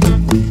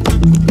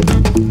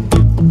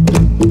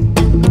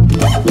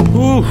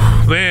 Whew,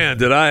 man,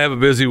 did I have a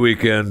busy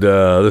weekend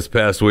this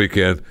past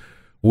weekend.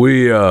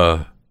 We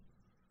drove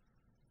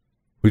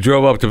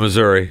up to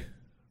Missouri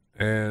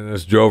and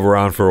just drove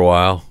around for a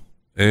while.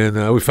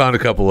 And we found a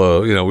couple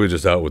of, we were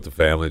just out with the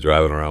family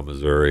driving around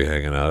Missouri,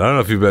 hanging out. I don't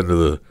know if you've been to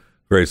the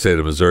great state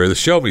of Missouri, the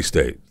Show Me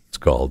State, it's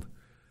called.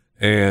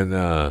 And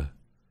we're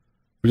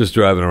just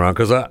driving around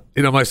because,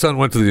 my son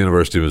went to the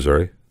University of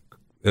Missouri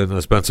and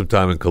I spent some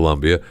time in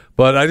Columbia.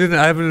 But I haven't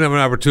have an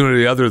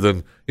opportunity other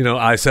than,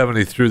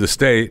 I-70 through the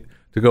state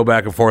to go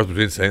back and forth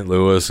between St.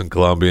 Louis and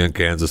Columbia and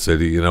Kansas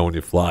City, when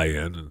you fly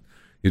in and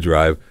you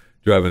drive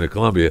into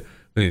Columbia.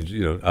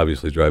 And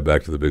obviously drive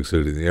back to the big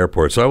city and the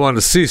airport. So I wanted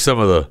to see some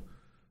of the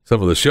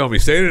Show Me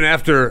State, and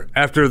after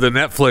the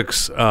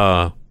Netflix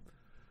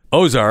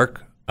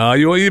Ozark,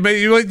 you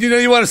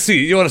want to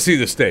see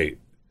the state.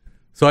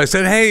 So I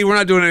said, hey, we're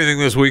not doing anything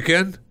this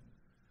weekend.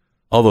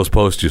 All those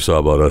posts you saw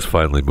about us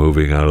finally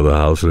moving out of the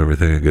house and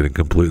everything and getting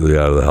completely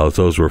out of the house,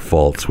 those were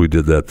false. We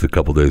did that a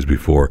couple days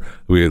before.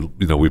 We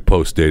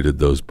post dated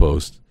those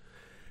posts,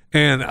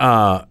 and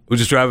we're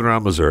just driving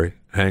around Missouri,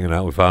 hanging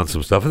out. We found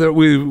some stuff, and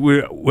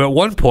we at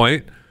one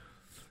point.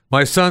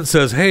 My son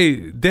says,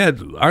 hey,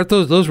 Dad, aren't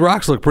those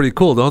rocks look pretty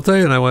cool, don't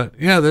they? And I went,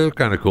 yeah, they're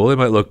kind of cool. They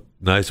might look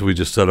nice if we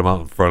just set them out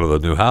in front of the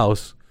new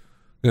house.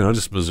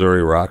 Just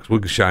Missouri rocks. We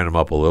can shine them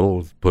up a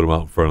little, put them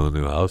out in front of the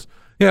new house.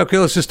 Yeah, okay,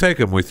 let's just take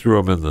them. We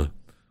threw them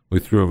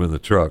in the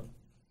truck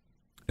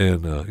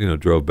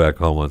and, drove back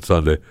home on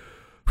Sunday.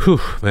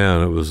 Whew,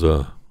 man, it was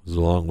a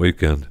long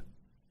weekend.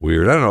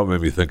 Weird. I don't know what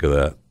made me think of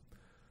that.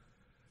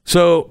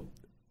 So,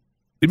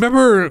 you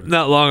remember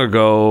not long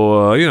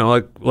ago,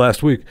 like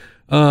last week,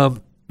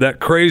 that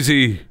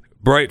crazy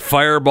bright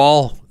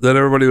fireball that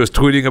everybody was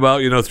tweeting about,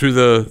 through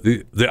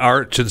the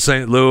arch in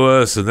St.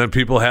 Louis, and then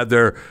people had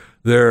their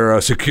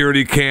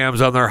security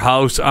cams on their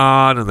house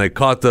on, and they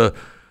caught the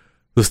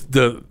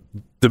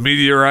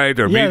meteorite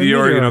or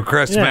meteor,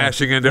 crest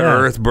smashing into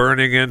Earth,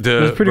 burning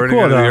into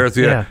cool, the Earth.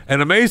 Yeah.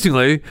 And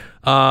amazingly,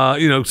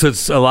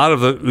 since a lot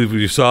of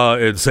you saw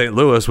in St.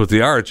 Louis with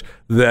the arch,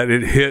 that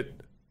it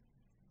hit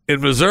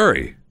in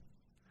Missouri.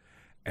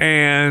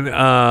 And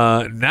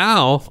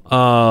now,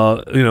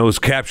 it was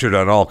captured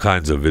on all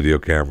kinds of video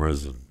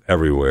cameras and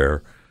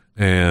everywhere.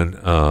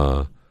 And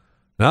now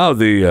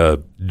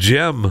the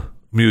Gem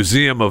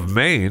Museum of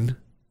Maine,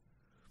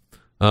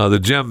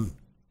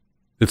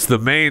 it's the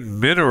Maine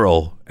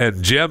Mineral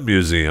and Gem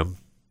Museum.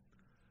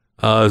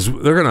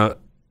 They're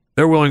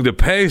willing to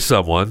pay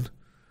someone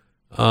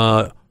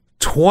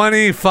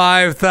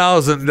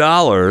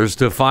 $25,000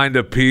 to find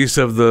a piece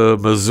of the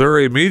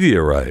Missouri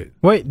meteorite.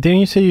 Wait, didn't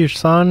you say your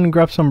son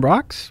grabbed some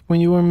rocks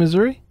when you were in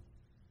Missouri?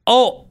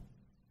 Oh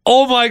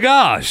my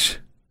gosh.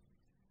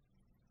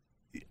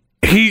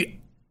 We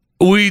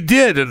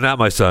did, and not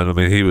my son. I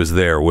mean, he was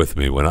there with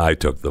me when I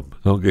took them.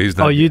 Okay, he's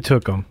not. Oh, you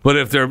took them. But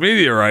if they're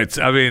meteorites,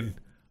 I mean,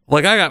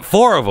 I got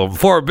 4 of them,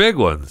 4 big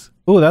ones.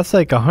 Oh, that's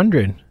like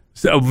 100.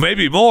 So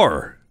maybe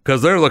more,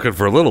 because they're looking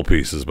for little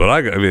pieces. But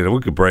I mean,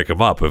 we could break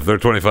them up. If they're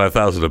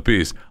 25,000 a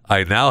piece,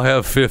 I now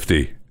have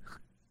 50.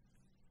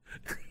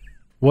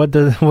 What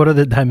are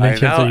the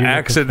dimensions? I now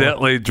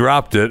accidentally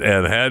dropped it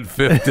and had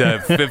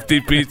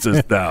 50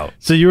 pieces now.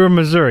 So you were in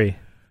Missouri.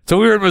 So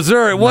we were in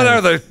Missouri. Nice. What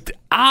are the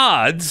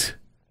odds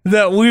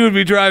that we would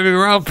be driving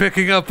around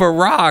picking up a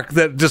rock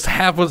that just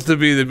happens to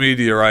be the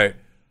meteorite?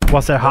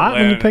 Was it hot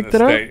when you picked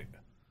it up?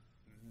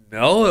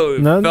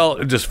 No,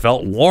 it just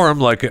felt warm.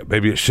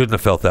 Maybe it shouldn't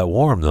have felt that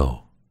warm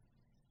though.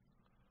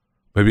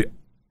 Maybe.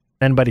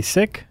 Anybody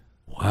sick?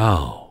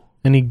 Wow.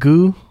 Any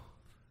goo?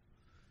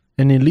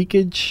 Any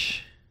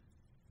leakage?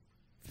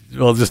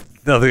 Well, just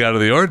nothing out of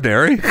the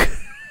ordinary.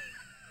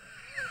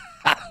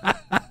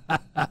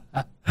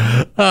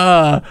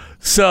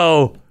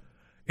 So,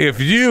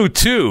 if you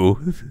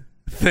too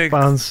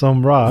found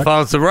some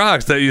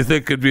rocks that you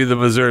think could be the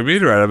Missouri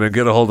meteorite, I mean,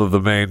 get a hold of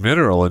the Maine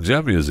Mineral and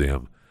Gem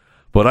Museum.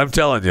 But I'm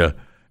telling you,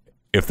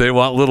 if they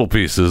want little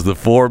pieces, the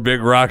 4 big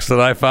rocks that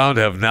I found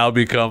have now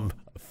become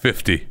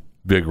 50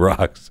 big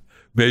rocks,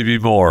 maybe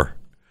more,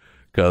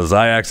 because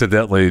I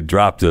accidentally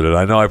dropped it, and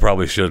I know I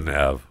probably shouldn't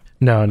have.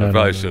 No,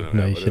 probably shouldn't.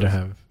 No, you should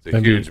have. It's a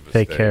huge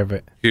mistake. Take care of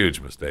it.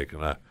 Huge mistake,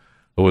 and I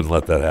wouldn't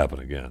let that happen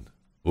again.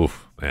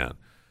 Oof, man.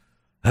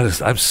 I've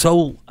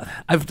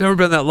never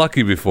been that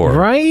lucky before.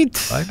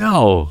 Right? I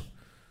know.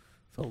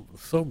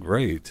 So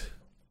great.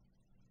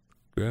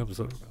 Graham,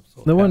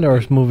 no wonder I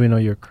was moving all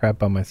your crap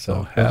by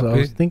myself. So I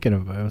was thinking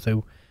about it. I was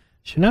like,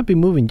 should not be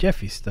moving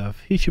Jeffy's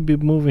stuff. He should be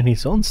moving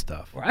his own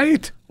stuff.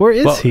 Right? Where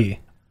is he?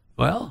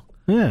 Well,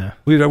 yeah.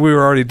 We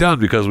were already done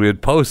because we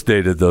had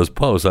post-dated those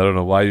posts. I don't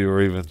know why you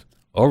were even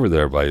over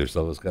there by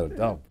yourself. It's kind of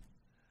dumb.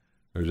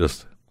 We're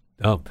just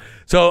dumb.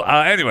 So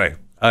anyway,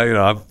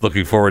 I'm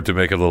looking forward to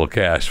making a little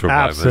cash for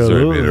my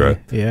Missouri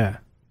meteorite. Yeah.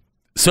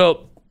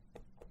 So,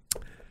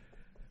 do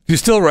you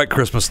still write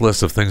Christmas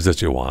lists of things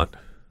that you want?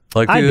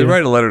 Do you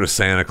write a letter to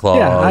Santa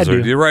Claus,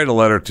 or do you write a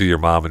letter to your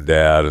mom and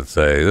dad and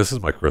say, "This is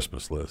my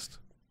Christmas list"?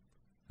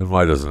 And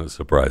why doesn't it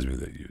surprise me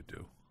that you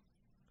do?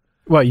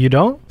 What, you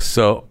don't?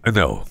 So,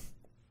 no.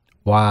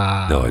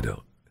 Wow. No, I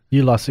don't.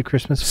 You lost a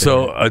Christmas spirit.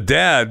 So, a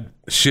dad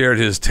shared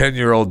his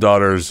 10-year-old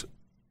daughter's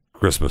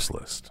Christmas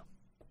list.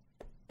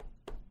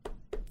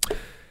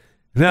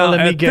 Now,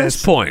 at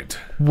this point,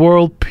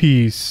 world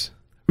peace.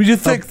 Would you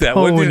think that?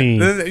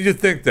 You'd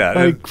think that.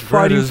 Like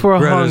fighting for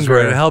hunger.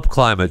 Ready to help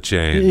climate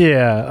change.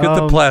 Yeah. Get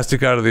the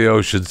plastic out of the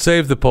ocean.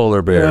 Save the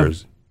polar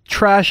bears.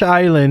 Trash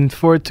island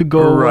for it to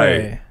go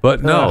away.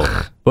 But no.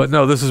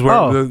 This is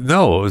where...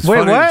 no. It's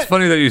funny. What? It's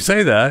funny that you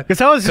say that.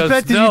 Because I was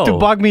expecting you to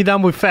bog me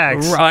down with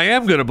facts. I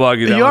am going to bog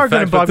you down with facts. You are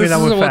going to bog me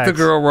down with facts. This is what the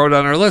girl wrote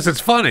on her list.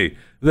 It's funny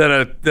that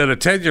a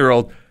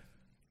 10-year-old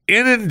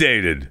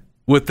inundated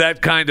with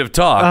that kind of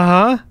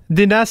talk.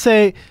 Did not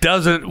say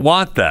doesn't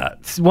want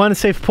that. Want to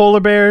save polar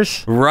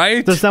bears,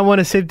 right? Does not want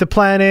to save the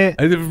planet.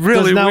 It's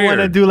really does not want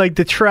to do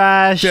the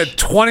trash. She had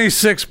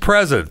 26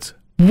 presents.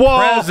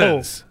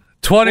 Whoa!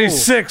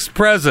 26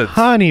 presents.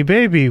 Honey,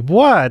 baby,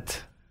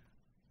 what?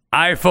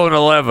 iPhone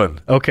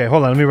 11. Okay,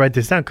 hold on. Let me write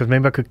this down because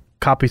maybe I could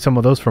copy some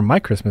of those from my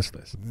Christmas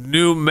list.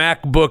 New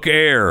MacBook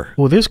Air.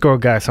 Well, this girl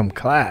got some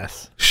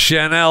class.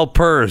 Chanel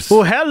purse.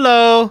 Oh,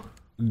 hello.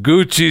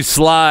 Gucci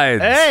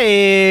slides.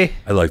 Hey,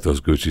 I like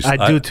those Gucci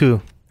slides. I do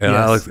too. And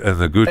I like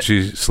the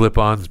Gucci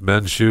slip-ons,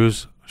 men's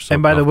shoes.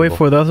 And by the way,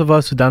 for those of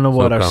us who don't know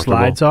what our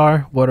slides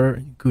are, what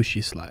are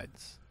Gucci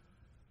slides?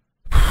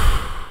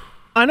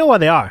 I know what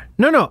they are.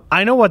 No,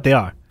 I know what they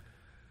are.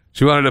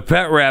 She wanted a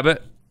pet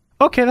rabbit.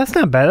 Okay, that's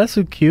not bad. That's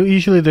so cute.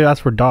 Usually they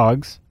ask for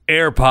dogs.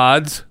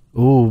 AirPods.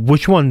 Ooh,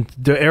 which one?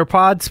 The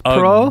AirPods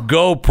Pro? A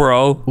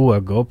GoPro. Ooh,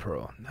 a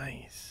GoPro.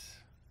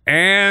 Nice.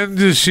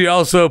 And she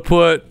also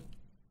put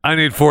I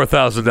need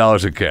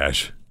 $4,000 in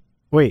cash.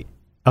 Wait,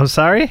 I'm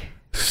sorry?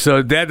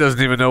 So Dad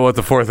doesn't even know what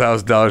the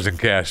 $4,000 in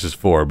cash is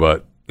for,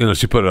 but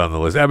she put it on the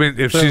list. I mean,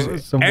 if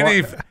she's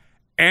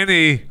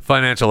any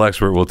financial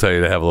expert will tell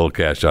you to have a little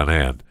cash on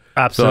hand.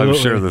 Absolutely. So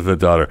I'm sure that the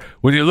daughter.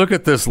 When you look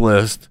at this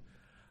list,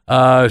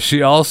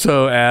 she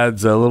also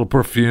adds a little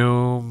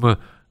perfume.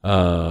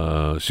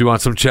 She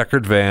wants some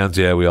checkered Vans.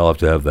 Yeah, we all have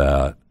to have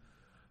that.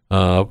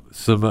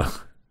 Some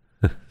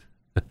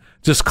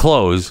just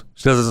clothes.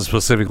 She doesn't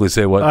specifically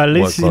say what. At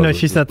least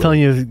she's not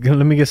telling you.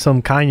 Let me get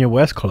some Kanye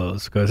West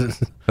clothes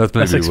because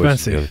that's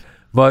expensive.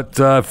 But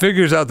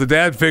the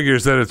dad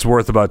figures that it's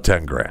worth about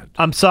 $10,000.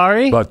 I'm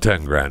sorry. About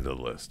 $10,000 to the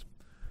list.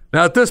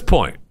 Now, at this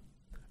point,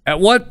 at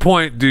what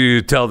point do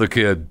you tell the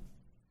kid?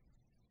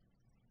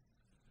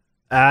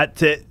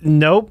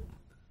 Nope.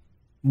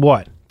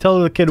 What?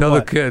 Tell the kid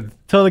what?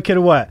 Tell the kid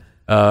what?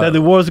 That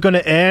the world's going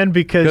to end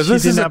because she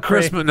this did is not a pray?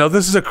 Christmas. No,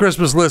 this is a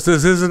Christmas list.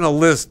 This isn't a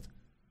list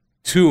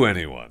to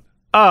anyone.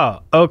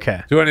 Oh,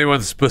 okay. To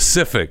anyone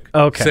specific.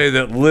 Okay. Say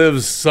that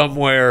lives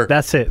somewhere.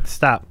 That's it.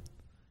 Stop.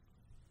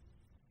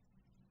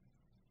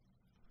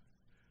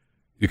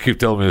 You keep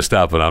telling me to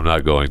stop, but I'm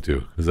not going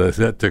to because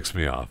that ticks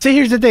me off. See,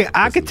 here's the thing.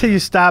 I can tell you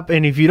stop,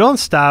 and if you don't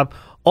stop,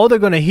 all they're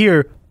going to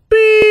hear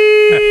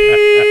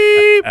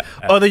beep,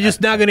 or they're just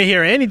not going to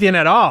hear anything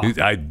at all.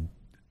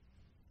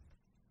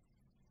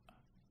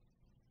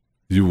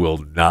 You will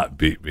not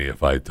beat me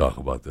if I talk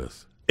about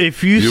this.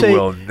 If you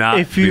will not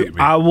beat me.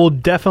 I will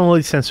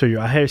definitely censor you.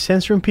 I hate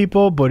censoring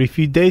people, but if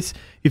you do this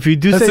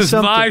say is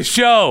something, my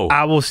show.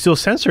 I will still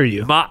censor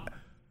you.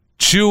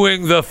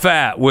 Chewing the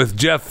Fat with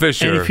Jeff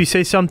Fisher. And if you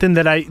say something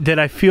that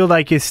I feel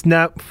like it's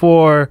not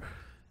for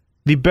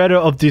the better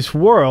of this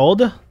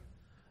world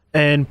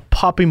and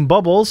popping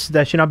bubbles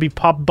that should not be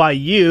popped by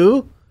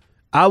you,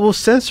 I will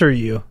censor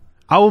you.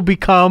 I will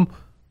become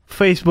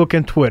Facebook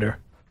and Twitter.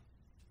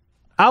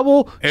 I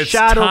will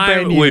shadow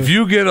ban you. If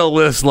you get a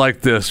list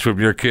like this from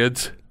your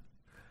kids,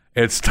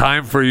 it's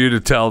time for you to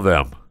tell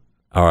them.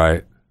 All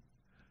right?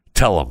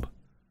 Tell them.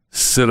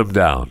 Sit them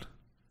down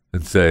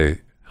and say,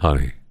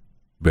 honey,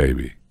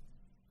 baby,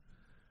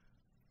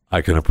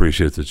 I can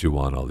appreciate that you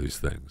want all these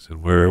things,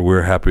 and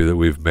we're happy that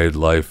we've made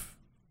life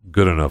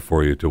good enough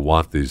for you to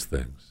want these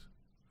things.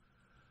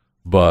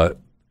 But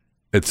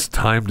it's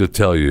time to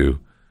tell you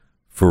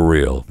for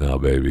real now,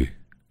 baby.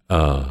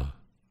 The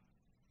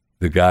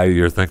guy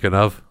you're thinking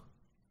of?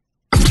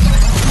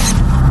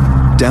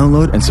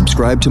 Download and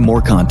subscribe to more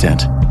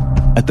content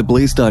at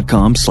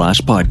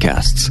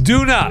theblaze.com/podcasts.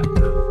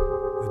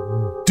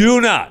 Do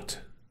not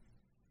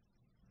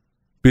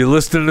be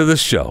listening to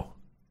this show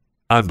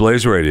on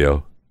Blaze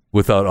Radio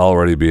without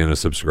already being a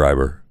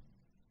subscriber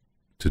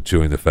to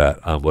Chewing the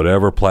Fat on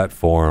whatever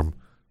platform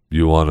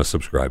you want to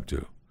subscribe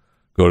to.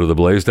 Go to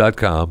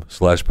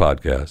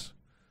theblaze.com/podcasts,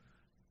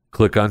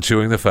 click on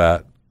Chewing the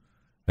Fat,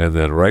 and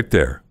then right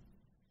there,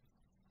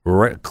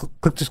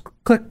 just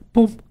click,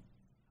 boom,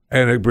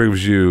 and it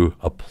brings you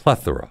a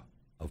plethora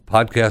of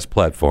podcast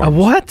platforms. A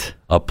what?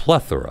 A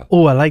plethora.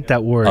 Oh, I like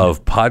that word.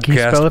 Of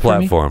podcast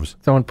platforms.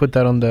 Someone put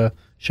that on the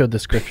show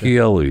description.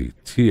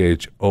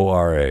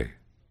 PLETHORA.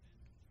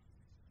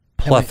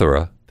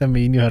 Plethora. Tell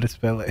me you knew how to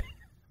spell it.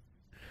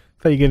 I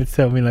thought you were going to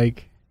tell me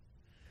like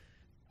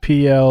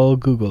PL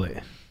Google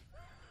it.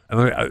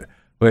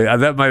 Wait,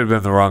 that might have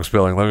been the wrong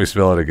spelling. Let me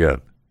spell it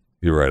again.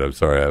 You're right. I'm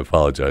sorry. I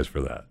apologize for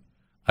that.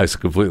 I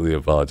completely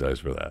apologize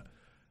for that.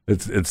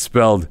 It's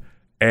spelled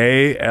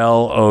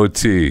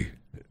ALOT.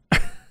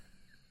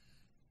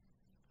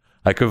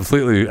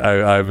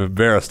 I'm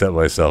embarrassed at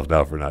myself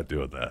now for not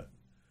doing that.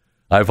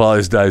 I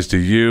apologize to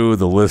you,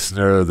 the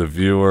listener, the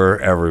viewer,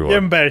 everyone. You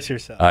embarrassed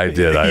yourself. I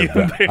did.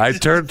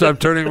 I'm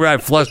turning red. I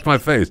flushed my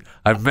face.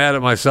 I'm mad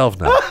at myself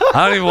now.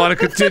 I don't even want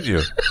to continue.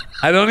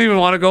 I don't even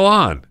want to go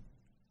on.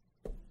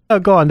 Oh,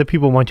 go on. The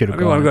people want you to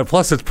go on.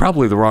 Plus, it's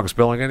probably the wrong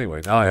spelling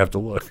anyway. Now I have to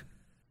look.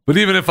 But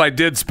even if I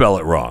did spell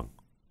it wrong,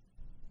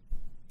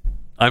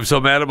 I'm so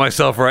mad at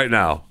myself right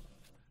now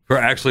for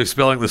actually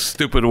spelling the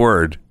stupid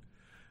word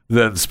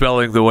than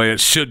spelling the way it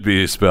should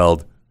be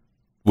spelled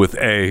with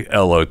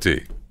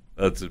A-L-O-T.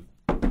 That's it.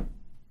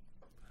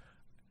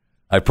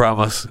 I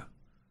promise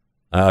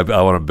I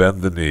want to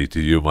bend the knee to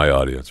you, my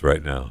audience,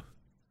 right now.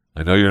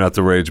 I know you're not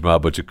the rage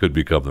mob, but you could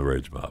become the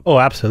rage mob. Oh,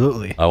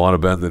 absolutely. I want to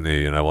bend the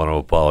knee, and I want to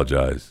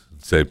apologize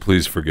and say,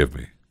 please forgive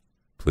me.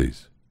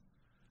 Please.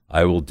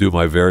 I will do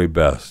my very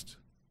best,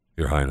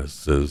 Your Highness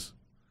says.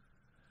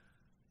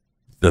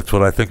 That's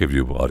what I think of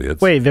you, audience.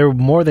 Wait, they're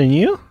more than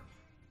you?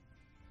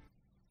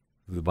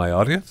 My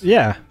audience?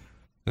 Yeah.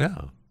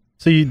 Yeah.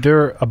 So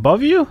they're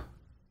above you?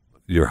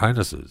 Your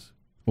Highnesses.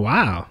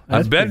 Wow.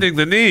 I'm bending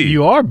the knee.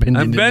 You are bending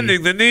I'm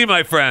bending the knee,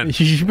 my friend.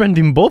 You're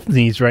bending both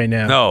knees right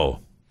now.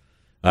 No.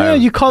 Yeah,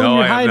 you call them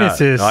Your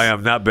Highnesses. No, I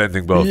am not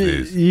bending both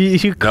knees.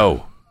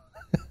 No.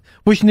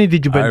 Which knee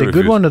did you bend? The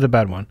good one or the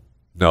bad one?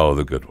 No,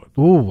 the good one.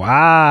 Ooh,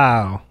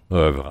 wow.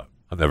 I'll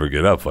never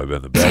get up if I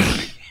bend the bad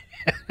knee.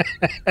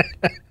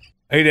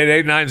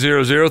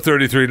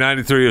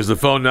 888-900-3393 is the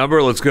phone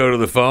number. Let's go to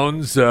the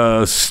phones.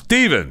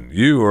 Steven,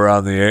 you are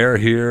on the air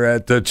here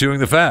at Chewing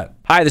the Fat.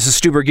 Hi, this is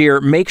Stu Bergier.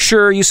 Make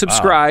sure you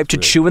subscribe to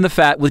Chewing the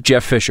Fat with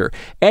Jeff Fisher,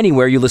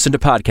 anywhere you listen to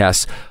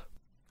podcasts.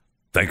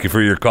 Thank you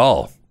for your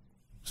call,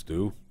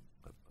 Stu.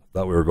 I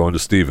thought we were going to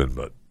Steven,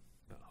 but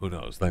who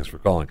knows? Thanks for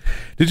calling.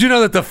 Did you know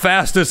that the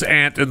fastest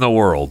ant in the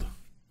world,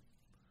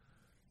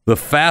 the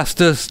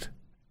fastest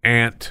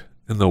ant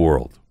in the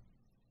world,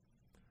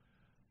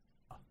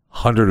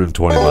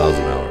 120 miles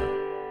an hour.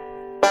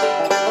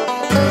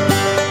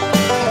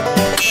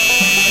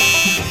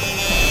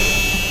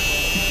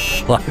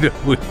 Why do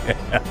we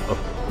have?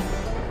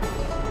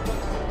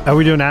 Are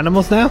we doing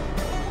animals now?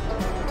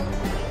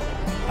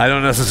 I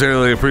don't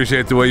necessarily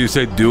appreciate the way you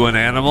say doing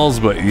animals,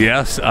 but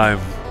yes,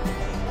 I'm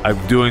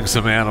doing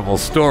some animal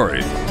story.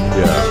 Yeah.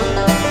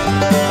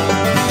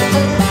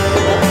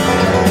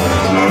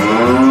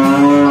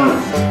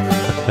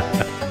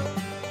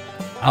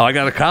 Oh, I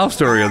got a cow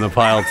story in the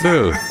pile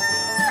too.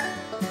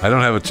 I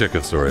don't have a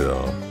chicken story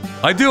though.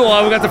 I do.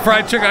 I got the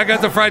fried chicken. I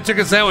got the fried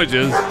chicken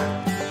sandwiches.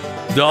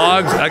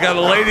 Dogs. I got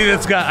a lady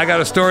I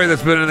got a story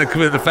that's been in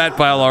the fat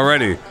pile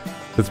already.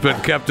 That's been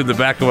kept in the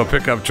back of a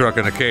pickup truck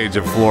in a cage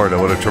in Florida.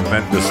 What a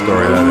tremendous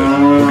story that is.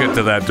 We'll get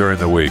to that during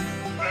the week.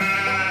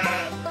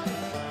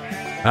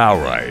 All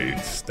right,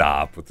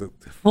 stop.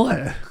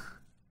 What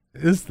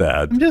is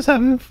that? I'm just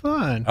having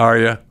fun. Are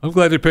you? I'm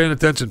glad you're paying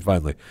attention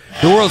finally.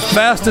 The world's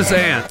fastest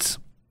ants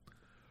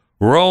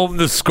roam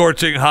the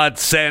scorching hot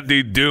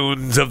sandy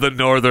dunes of the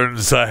northern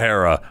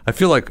Sahara. I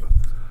feel like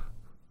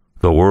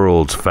the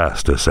world's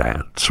fastest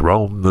ants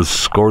roam the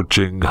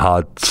scorching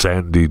hot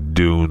sandy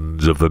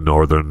dunes of the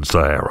northern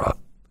Sahara.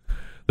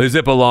 They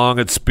zip along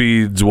at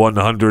speeds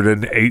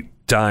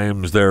 108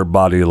 times their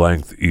body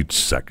length each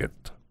second.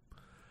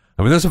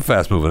 I mean, there's some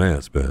fast-moving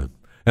ants, man.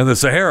 And the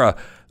Sahara,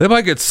 they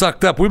might get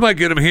sucked up. We might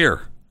get them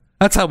here.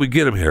 That's how we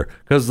get them here.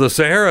 Because the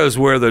Sahara is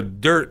where the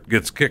dirt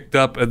gets kicked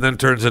up and then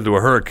turns into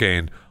a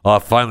hurricane,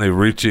 finally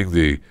reaching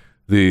the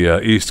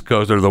east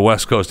coast or the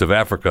west coast of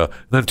Africa,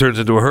 then turns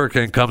into a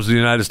hurricane, comes to the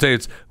United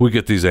States. We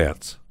get these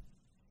ants.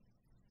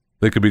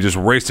 They could be just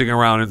racing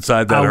around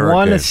inside that hurricane. I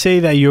want to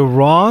say that you're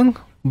wrong,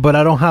 but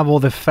I don't have all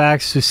the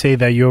facts to say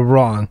that you're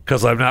wrong.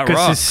 Because I'm not wrong.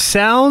 Because it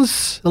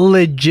sounds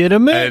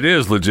legitimate. It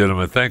is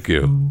legitimate, thank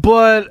you.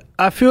 But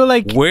I feel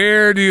like...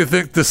 Where do you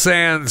think the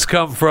sands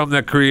come from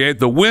that create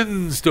the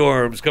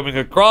windstorms coming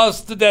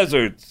across the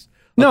deserts,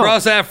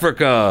 across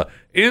Africa,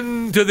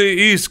 into the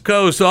east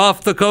coast,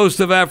 off the coast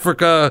of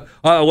Africa,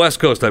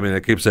 west coast, I mean, I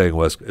keep saying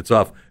west. It's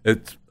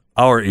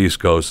our east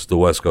coast, the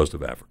west coast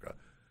of Africa.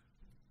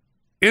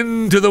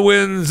 Into the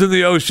winds in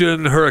the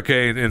ocean,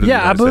 hurricane into the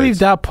United I believe States.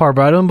 that part,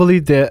 but I don't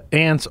believe the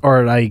ants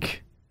are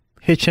like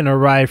hitching a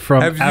ride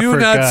from Africa. Have you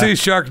not seen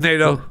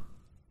Sharknado?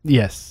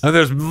 Yes. And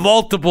there's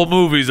multiple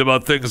movies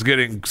about things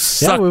getting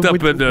sucked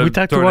up into we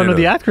talked tornadoes. to one of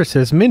the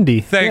actresses, Mindy.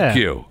 Thank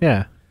you.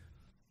 Yeah.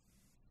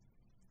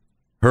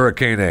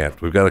 Hurricane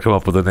ant. We've got to come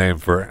up with a name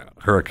for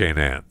hurricane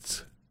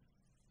ants.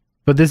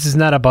 But this is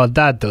not about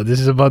that, though. This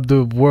is about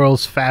the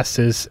world's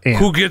fastest ant.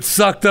 Who gets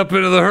sucked up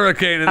into the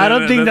hurricane? And I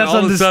don't think that's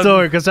on the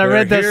story, because I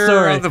read that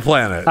story. On the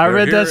planet. I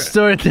read that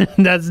story.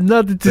 That's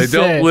nothing to say. They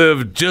don't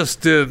live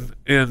just in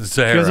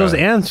Sahara. Because those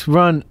ants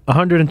run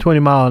 120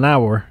 miles an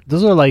hour.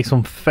 Those are like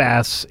some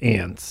fast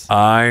ants.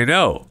 I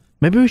know.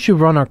 Maybe we should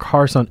run our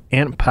cars on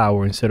ant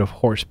power instead of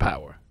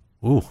horsepower.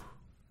 Ooh.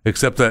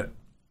 Except that...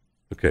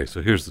 Okay,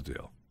 so here's the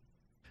deal.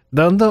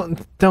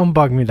 Don't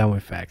bug me down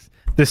with facts.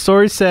 The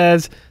story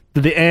says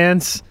that the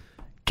ants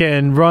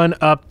can run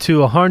up to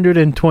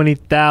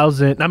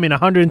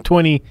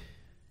 120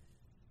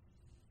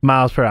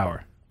 miles per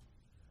hour.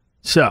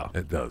 So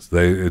it does.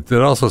 It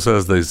also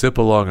says they zip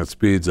along at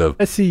speeds of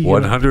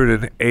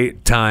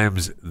 108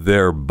 times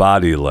their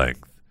body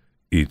length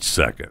each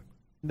second.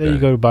 There you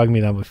go to bug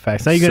me down with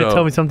facts. Now you're going to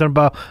tell me something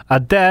about a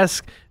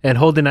desk and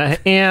holding an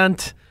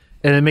ant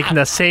and then making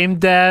the same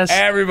desk.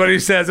 Everybody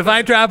says, if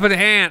I drop an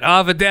ant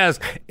off a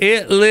desk,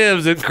 it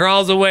lives and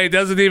crawls away.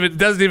 Doesn't even.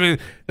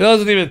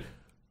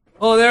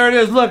 Oh, there it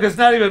is. Look, it's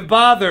not even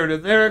bothered.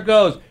 And there it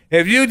goes.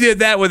 If you did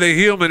that with a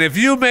human, if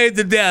you made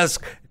the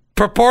desk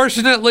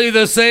proportionately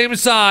the same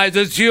size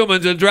as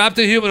humans and dropped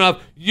a human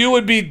off, you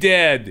would be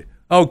dead.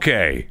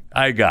 Okay,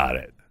 I got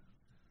it.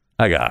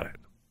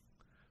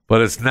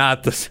 But it's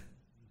not the...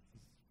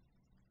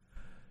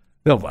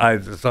 No, I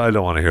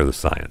don't want to hear the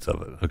science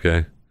of it,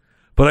 okay?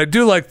 But I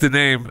do like the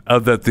name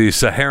of that the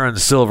Saharan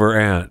silver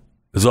ant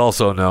is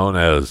also known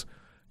as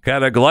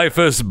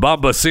Cataglyphus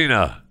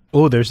bombacina.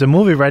 Oh, there's the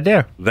movie right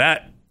there.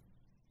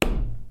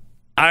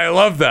 I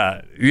love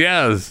that.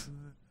 Yes,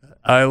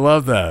 I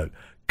love that.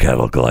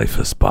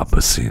 Cataglyphus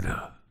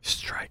bombacina.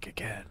 Strike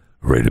again.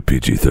 Rated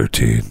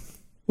PG-13.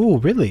 Oh,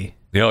 really?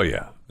 Oh,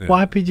 yeah.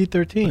 Why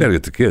PG-13? Gotta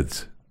get the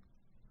kids.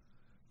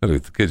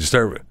 You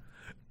start with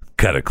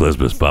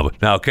Cataclysmus Bomba.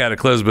 Now,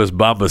 Cataclysmus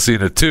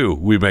Bombacina 2,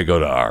 we may go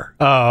to R.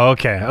 Oh,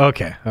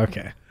 okay.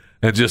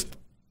 And just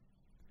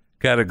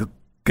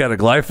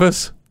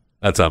Cataglyphus,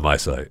 that's on my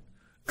site.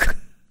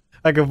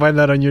 I can find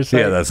that on your site.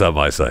 Yeah, that's on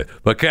my site.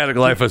 But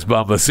Cataglyphus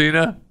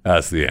Bombacina,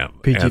 that's the M.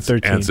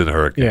 PG-13. Ants and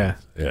hurricanes.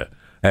 Yeah.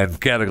 And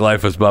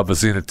Cataglyphus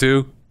Bombacina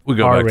 2, we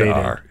go back to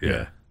R.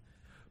 Yeah.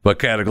 But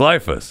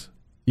Cataglyphus.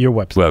 Your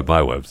website. Well,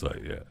 my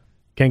website, yeah.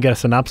 Can I get a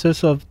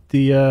synopsis of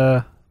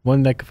the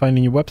one that I can find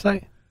in your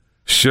website?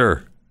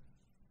 Sure.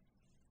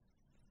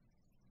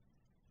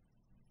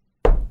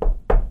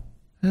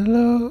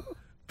 Hello.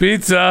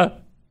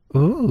 Pizza.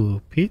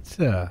 Ooh,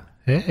 pizza.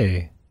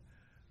 Hey.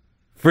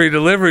 Free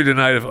delivery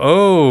tonight if,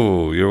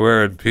 you're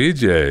wearing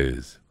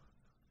PJs.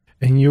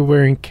 And you're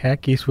wearing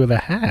khakis with a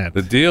hat.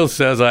 The deal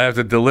says I have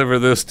to deliver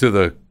this to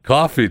the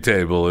coffee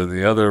table in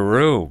the other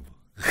room.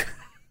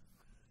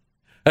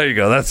 There you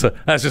go. That's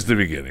just the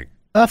beginning.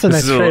 That's a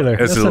nice trailer.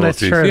 That's a nice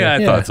trailer. Yeah,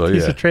 I thought so.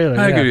 Piece Yeah, of trailer.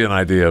 I give you an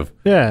idea of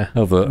Where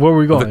are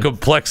we going? the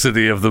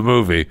complexity of the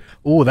movie.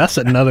 Oh, that's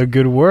another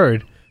good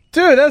word,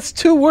 dude. That's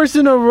 2 words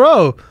in a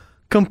row: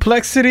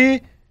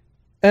 complexity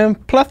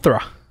and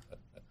plethora,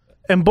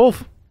 and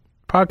both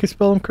probably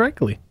spell them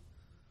correctly.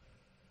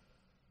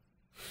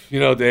 You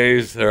know,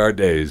 days. There are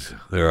days.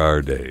 There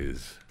are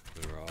days.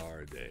 There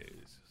are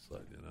days. Just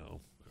let you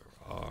know,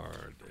 there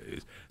are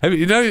days. Have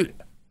you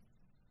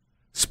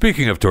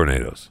speaking of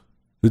tornadoes,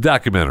 the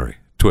documentary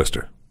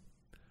Twister.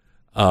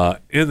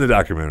 In the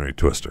documentary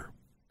Twister,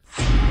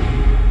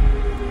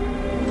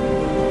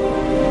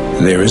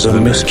 there is a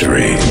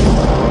mystery,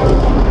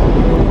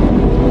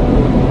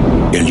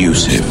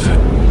 elusive,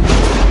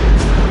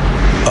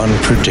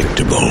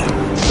 unpredictable,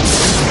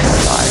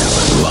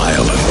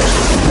 violent.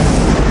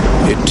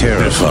 It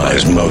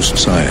terrifies most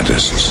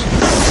scientists.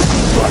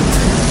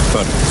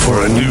 But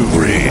for a new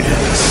breed,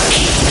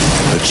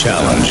 the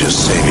challenge is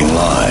saving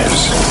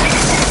lives.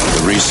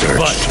 The research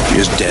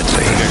is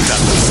deadly.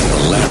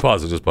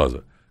 Just pause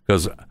it.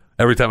 Because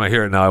every time I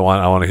hear it now, I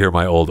want to hear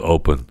my old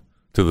open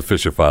to the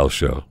Fisher Files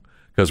show.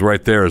 Because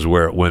right there is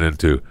where it went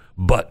into,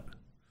 but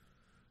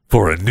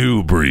for a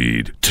new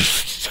breed.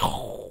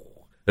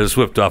 It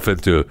swept off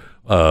into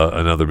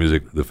another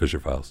music, the Fisher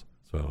Files.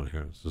 So I want to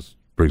hear it. This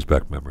brings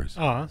back memories.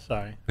 Oh, I'm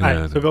sorry. All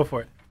right, so go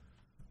for it.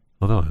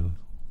 Oh, no.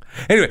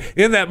 Anyway,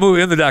 in that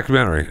movie, in the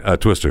documentary,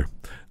 Twister,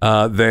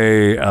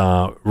 they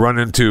run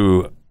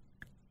into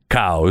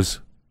cows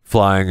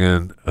flying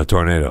in a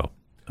tornado.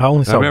 I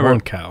only saw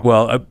one cow.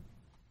 Well,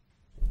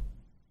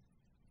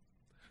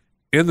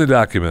 in the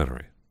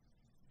documentary,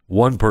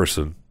 one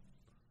person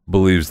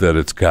believes that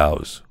it's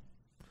cows.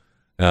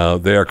 Now,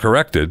 they are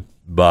corrected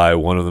by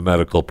one of the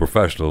medical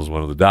professionals,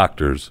 one of the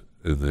doctors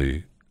in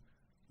the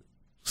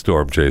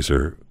storm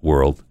chaser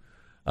world,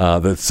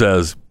 that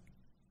says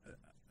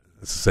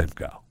it's the same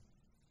cow.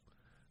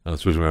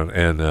 Switching around.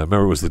 And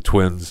remember, it was the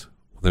twins.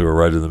 They were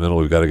right in the middle.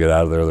 We've got to get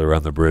out of there. They were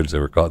on the bridge. They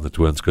were caught in the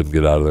twins. Couldn't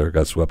get out of there.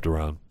 Got swept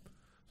around.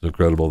 It was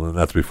incredible. And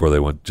that's before they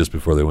went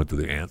to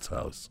the aunt's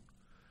house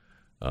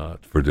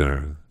for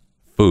dinner.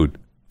 Food.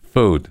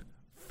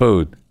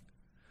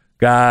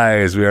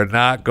 Guys, we are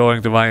not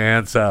going to my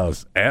aunt's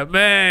house. Aunt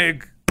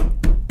Meg.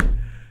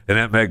 And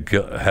Aunt Meg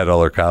had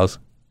all her cows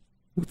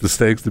with the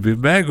steaks to be.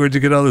 Meg, where'd you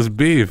get all this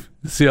beef?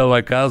 You see all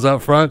my cows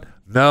out front?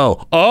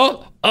 No.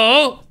 Oh.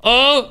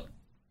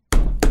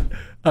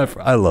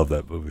 I love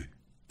that movie.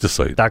 Just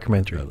so you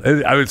documentary.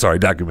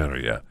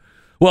 Documentary, yeah.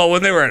 Well,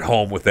 when they were at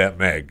home with Aunt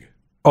Meg.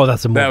 Oh,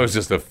 that's a movie. That was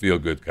just a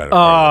feel-good kind of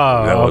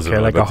movie. That wasn't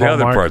okay, like but a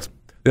Hallmark.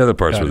 The other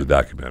parts were the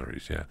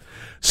documentaries, yeah.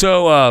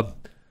 So,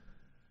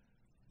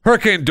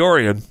 Hurricane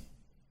Dorian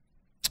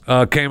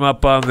came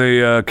up on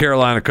the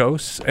Carolina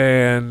coast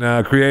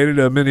and created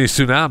a mini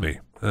tsunami.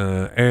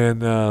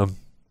 And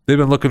they've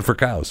been looking for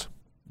cows.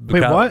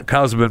 Wait, what?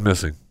 Cows have been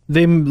missing.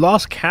 They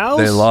lost cows?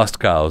 They lost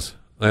cows.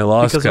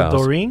 Because of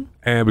Doreen?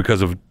 And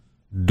because of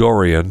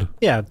Dorian.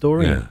 Yeah,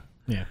 Dorian.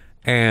 Yeah.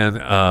 And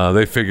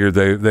they figured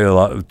they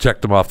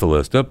checked them off the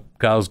list.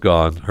 Cows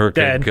gone.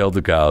 Hurricane killed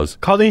the cows.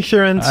 Call the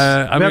insurance. We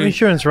have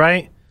insurance,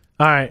 right?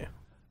 All right.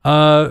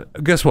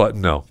 Guess what?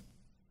 No.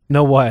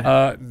 No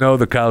what? No,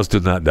 the cows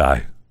did not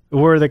die.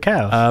 Where are the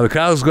cows? The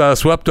cows got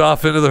swept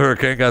off into the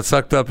hurricane, got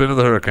sucked up into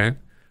the hurricane,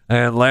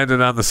 and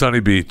landed on the sunny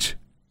beach.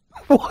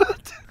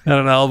 What? I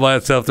don't know, all by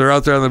itself. They're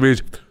out there on the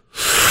beach.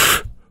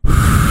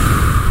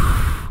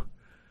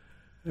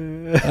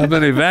 I've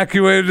been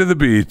evacuated to the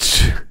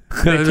beach.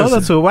 They told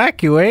us to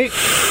evacuate.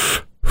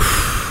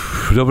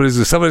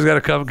 Somebody's got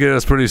to come get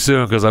us pretty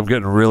soon because I'm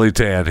getting really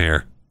tan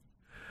here,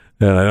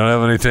 and I don't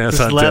have any tan. This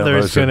leather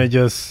is gonna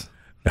just.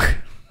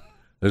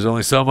 There's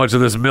only so much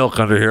of this milk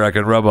under here I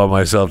can rub on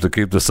myself to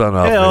keep the sun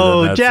off.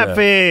 Oh,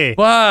 Jeffy!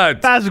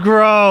 What? That's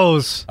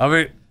gross. I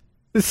mean,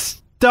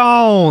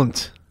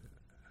 don't.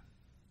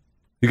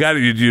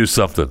 You'd use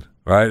something,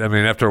 right? I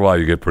mean, after a while,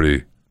 you get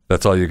pretty.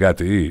 That's all you got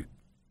to eat.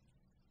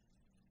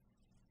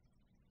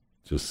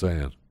 Just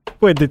saying.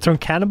 Wait, they turn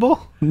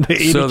cannibal? They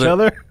eat each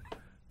other?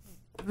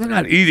 They're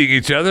not eating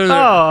each other.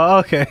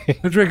 Okay.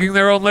 They're drinking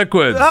their own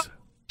liquids.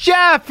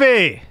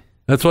 Jeffy!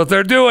 That's what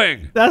they're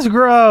doing. That's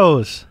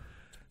gross.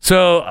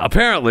 So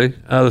apparently,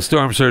 the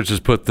storm surge has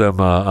put them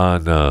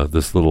on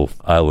this little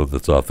island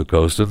that's off the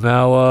coast, and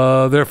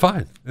now they're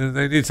fine. And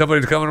they need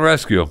somebody to come and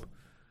rescue them.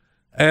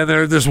 And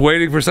they're just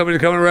waiting for somebody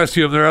to come and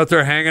rescue them. They're out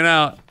there hanging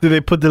out. Do they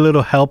put the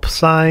little help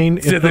sign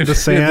in the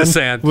sand? In the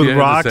sand. With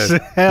rocks?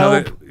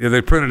 Help? No,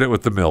 they printed it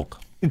with the milk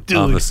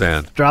on the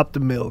sand. Drop the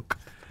milk.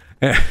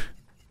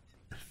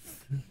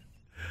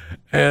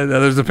 And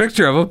there's a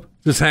picture of them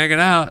just hanging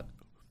out.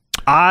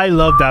 I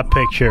love that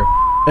picture.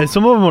 And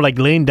some of them are like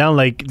laying down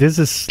like this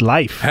is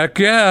life. Heck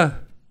yeah.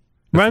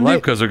 It's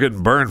life because they're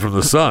getting burned from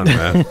the sun,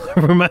 man.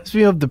 Reminds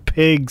me of the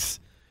pigs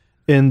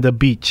in the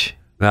beach.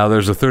 Now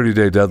there's a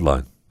 30-day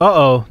deadline.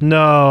 Uh-oh.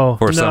 No.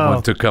 For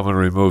someone to come and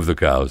remove the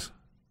cows.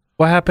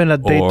 What happened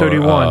at day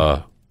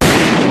 31?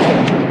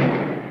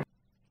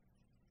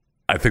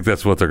 I think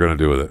that's what they're going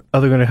to do with it. Oh,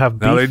 they're going to have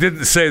beef? Now, they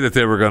didn't say that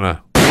they were going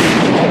to,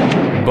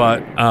 but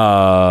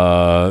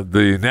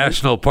the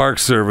National Park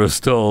Service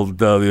told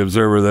the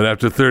Observer that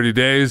after 30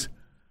 days,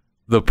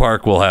 the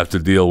park will have to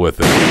deal with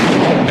it.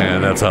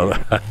 And that's how,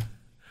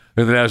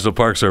 in the National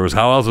Park Service,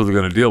 how else are they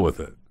going to deal with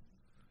it?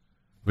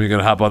 Are you going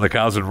to hop on the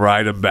cows and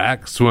ride them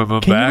back, swim them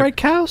back? Can you ride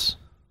cows?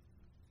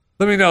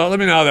 Let me know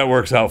how that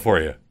works out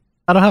for you.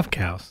 I don't have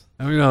cows.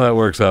 Let me know how that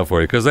works out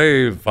for you, because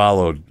they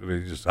followed,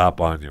 you just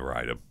hop on, you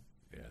ride them.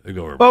 They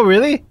go over. Oh,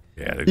 really?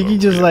 Yeah, you can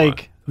just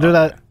like do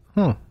that.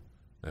 Huh.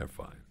 They're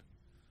fine.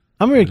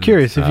 I'm really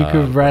curious if you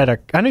could ride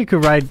I know you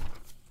could ride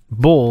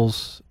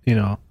bulls. You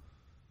know,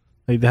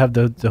 like they have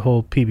the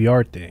whole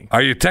PBR thing.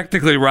 Are you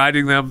technically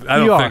riding them? I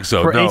don't think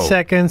so. For no. 8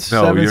 seconds.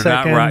 No, 7 you're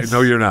seconds. not right.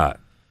 No, you're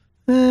not.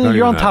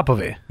 You're on top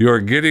of it.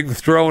 You're getting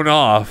thrown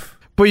off.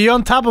 But you're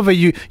on top of it.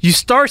 You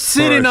start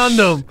sitting on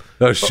them.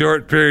 A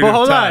short period but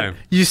hold of time. On.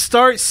 You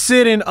start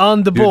sitting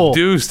on the bull. You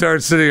do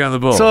start sitting on the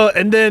bull. So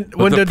and then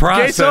when the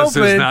process gates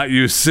open, is not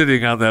you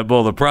sitting on that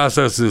bull. The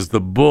process is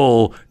the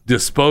bull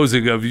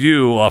disposing of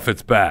you off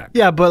its back.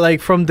 Yeah, but like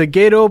from the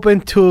gate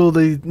open to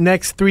the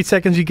next 3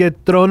 seconds you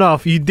get thrown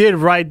off, you did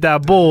ride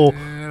that bull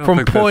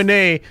from point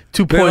A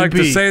to point B. They like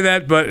to say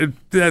that, but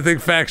I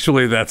think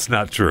factually that's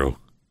not true.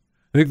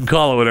 You can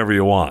call it whatever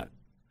you want.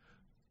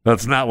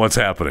 That's not what's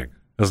happening.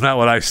 That's not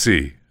what I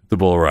see at the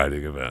bull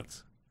riding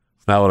events.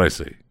 It's not what I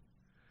see.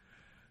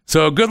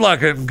 So good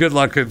luck and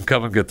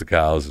come and get the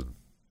cows.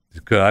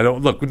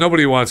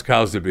 Nobody wants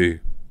cows to be.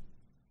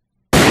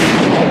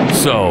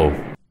 So.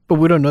 But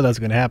we don't know that's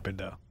going to happen,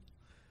 though.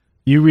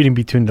 You're reading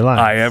between the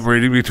lines. I am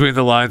reading between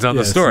the lines on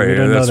the story.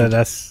 So we don't know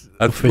that's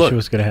officially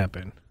what's going to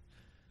happen.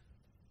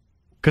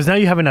 Because now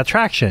you have an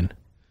attraction.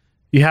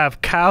 You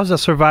have cows that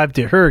survived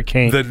the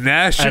hurricane. The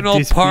National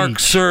Park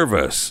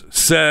Service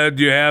said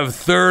you have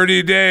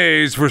 30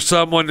 days for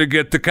someone to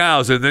get the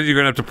cows, and then you're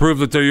going to have to prove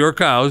that they're your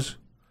cows.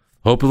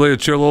 Hopefully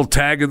it's your little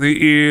tag in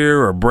the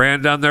ear or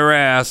brand on their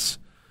ass,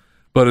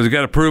 but it's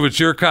got to prove it's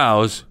your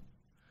cows.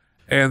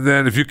 And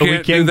then if you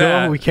can't do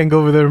that... we can't go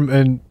over there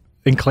and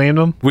claim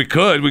them? We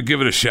could. We'd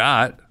give it a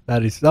shot.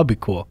 That'd be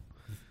cool.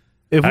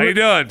 How you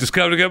doing? Just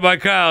come to get my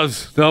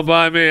cows. Don't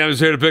mind me. I'm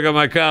just here to pick up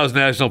my cows,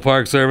 National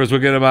Park Service. We'll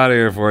get them out of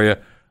here for you.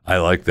 I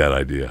like that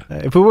idea.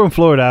 If we were in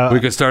Florida... We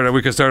could start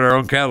our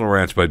own cattle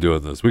ranch by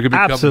doing this. We could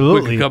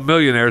become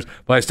millionaires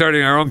by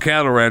starting our own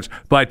cattle ranch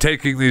by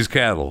taking these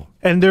cattle.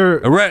 And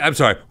they're...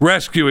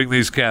 rescuing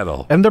these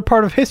cattle. And they're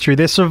part of history.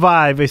 They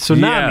survive a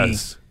tsunami.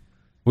 Yes.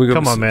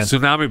 Come on, man.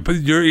 Tsunami. But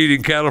you're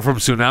eating cattle from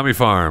Tsunami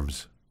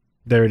Farms.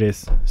 There it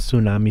is.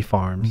 Tsunami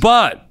Farms.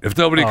 But if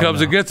nobody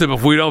comes and gets them,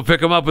 if we don't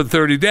pick them up in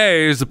 30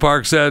 days, the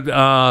park said,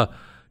 they're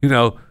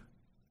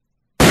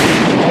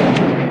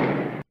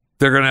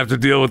going to have to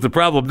deal with the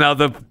problem. Now,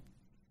 the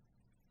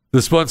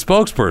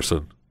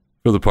spokesperson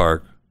for the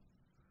park,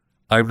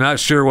 I'm not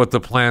sure what the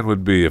plan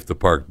would be if the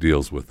park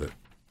deals with it.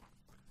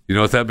 You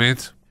know what that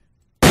means?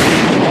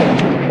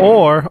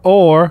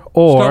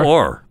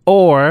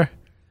 Or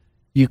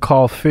you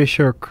call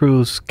Fisher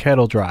Cruise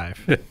Kettle Drive,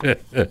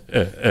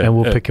 and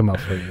we'll pick him up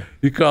for you.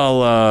 You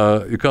call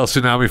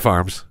Tsunami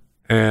Farms,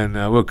 and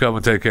we'll come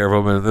and take care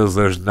of them. And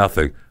there's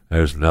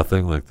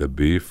nothing like the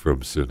beef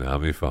from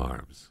Tsunami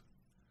Farms.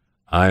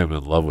 I am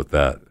in love with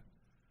that.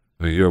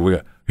 I mean,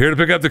 we're here to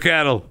pick up the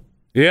cattle.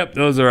 Yep,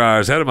 those are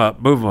ours. Head them up,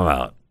 move them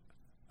out.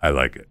 I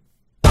like it.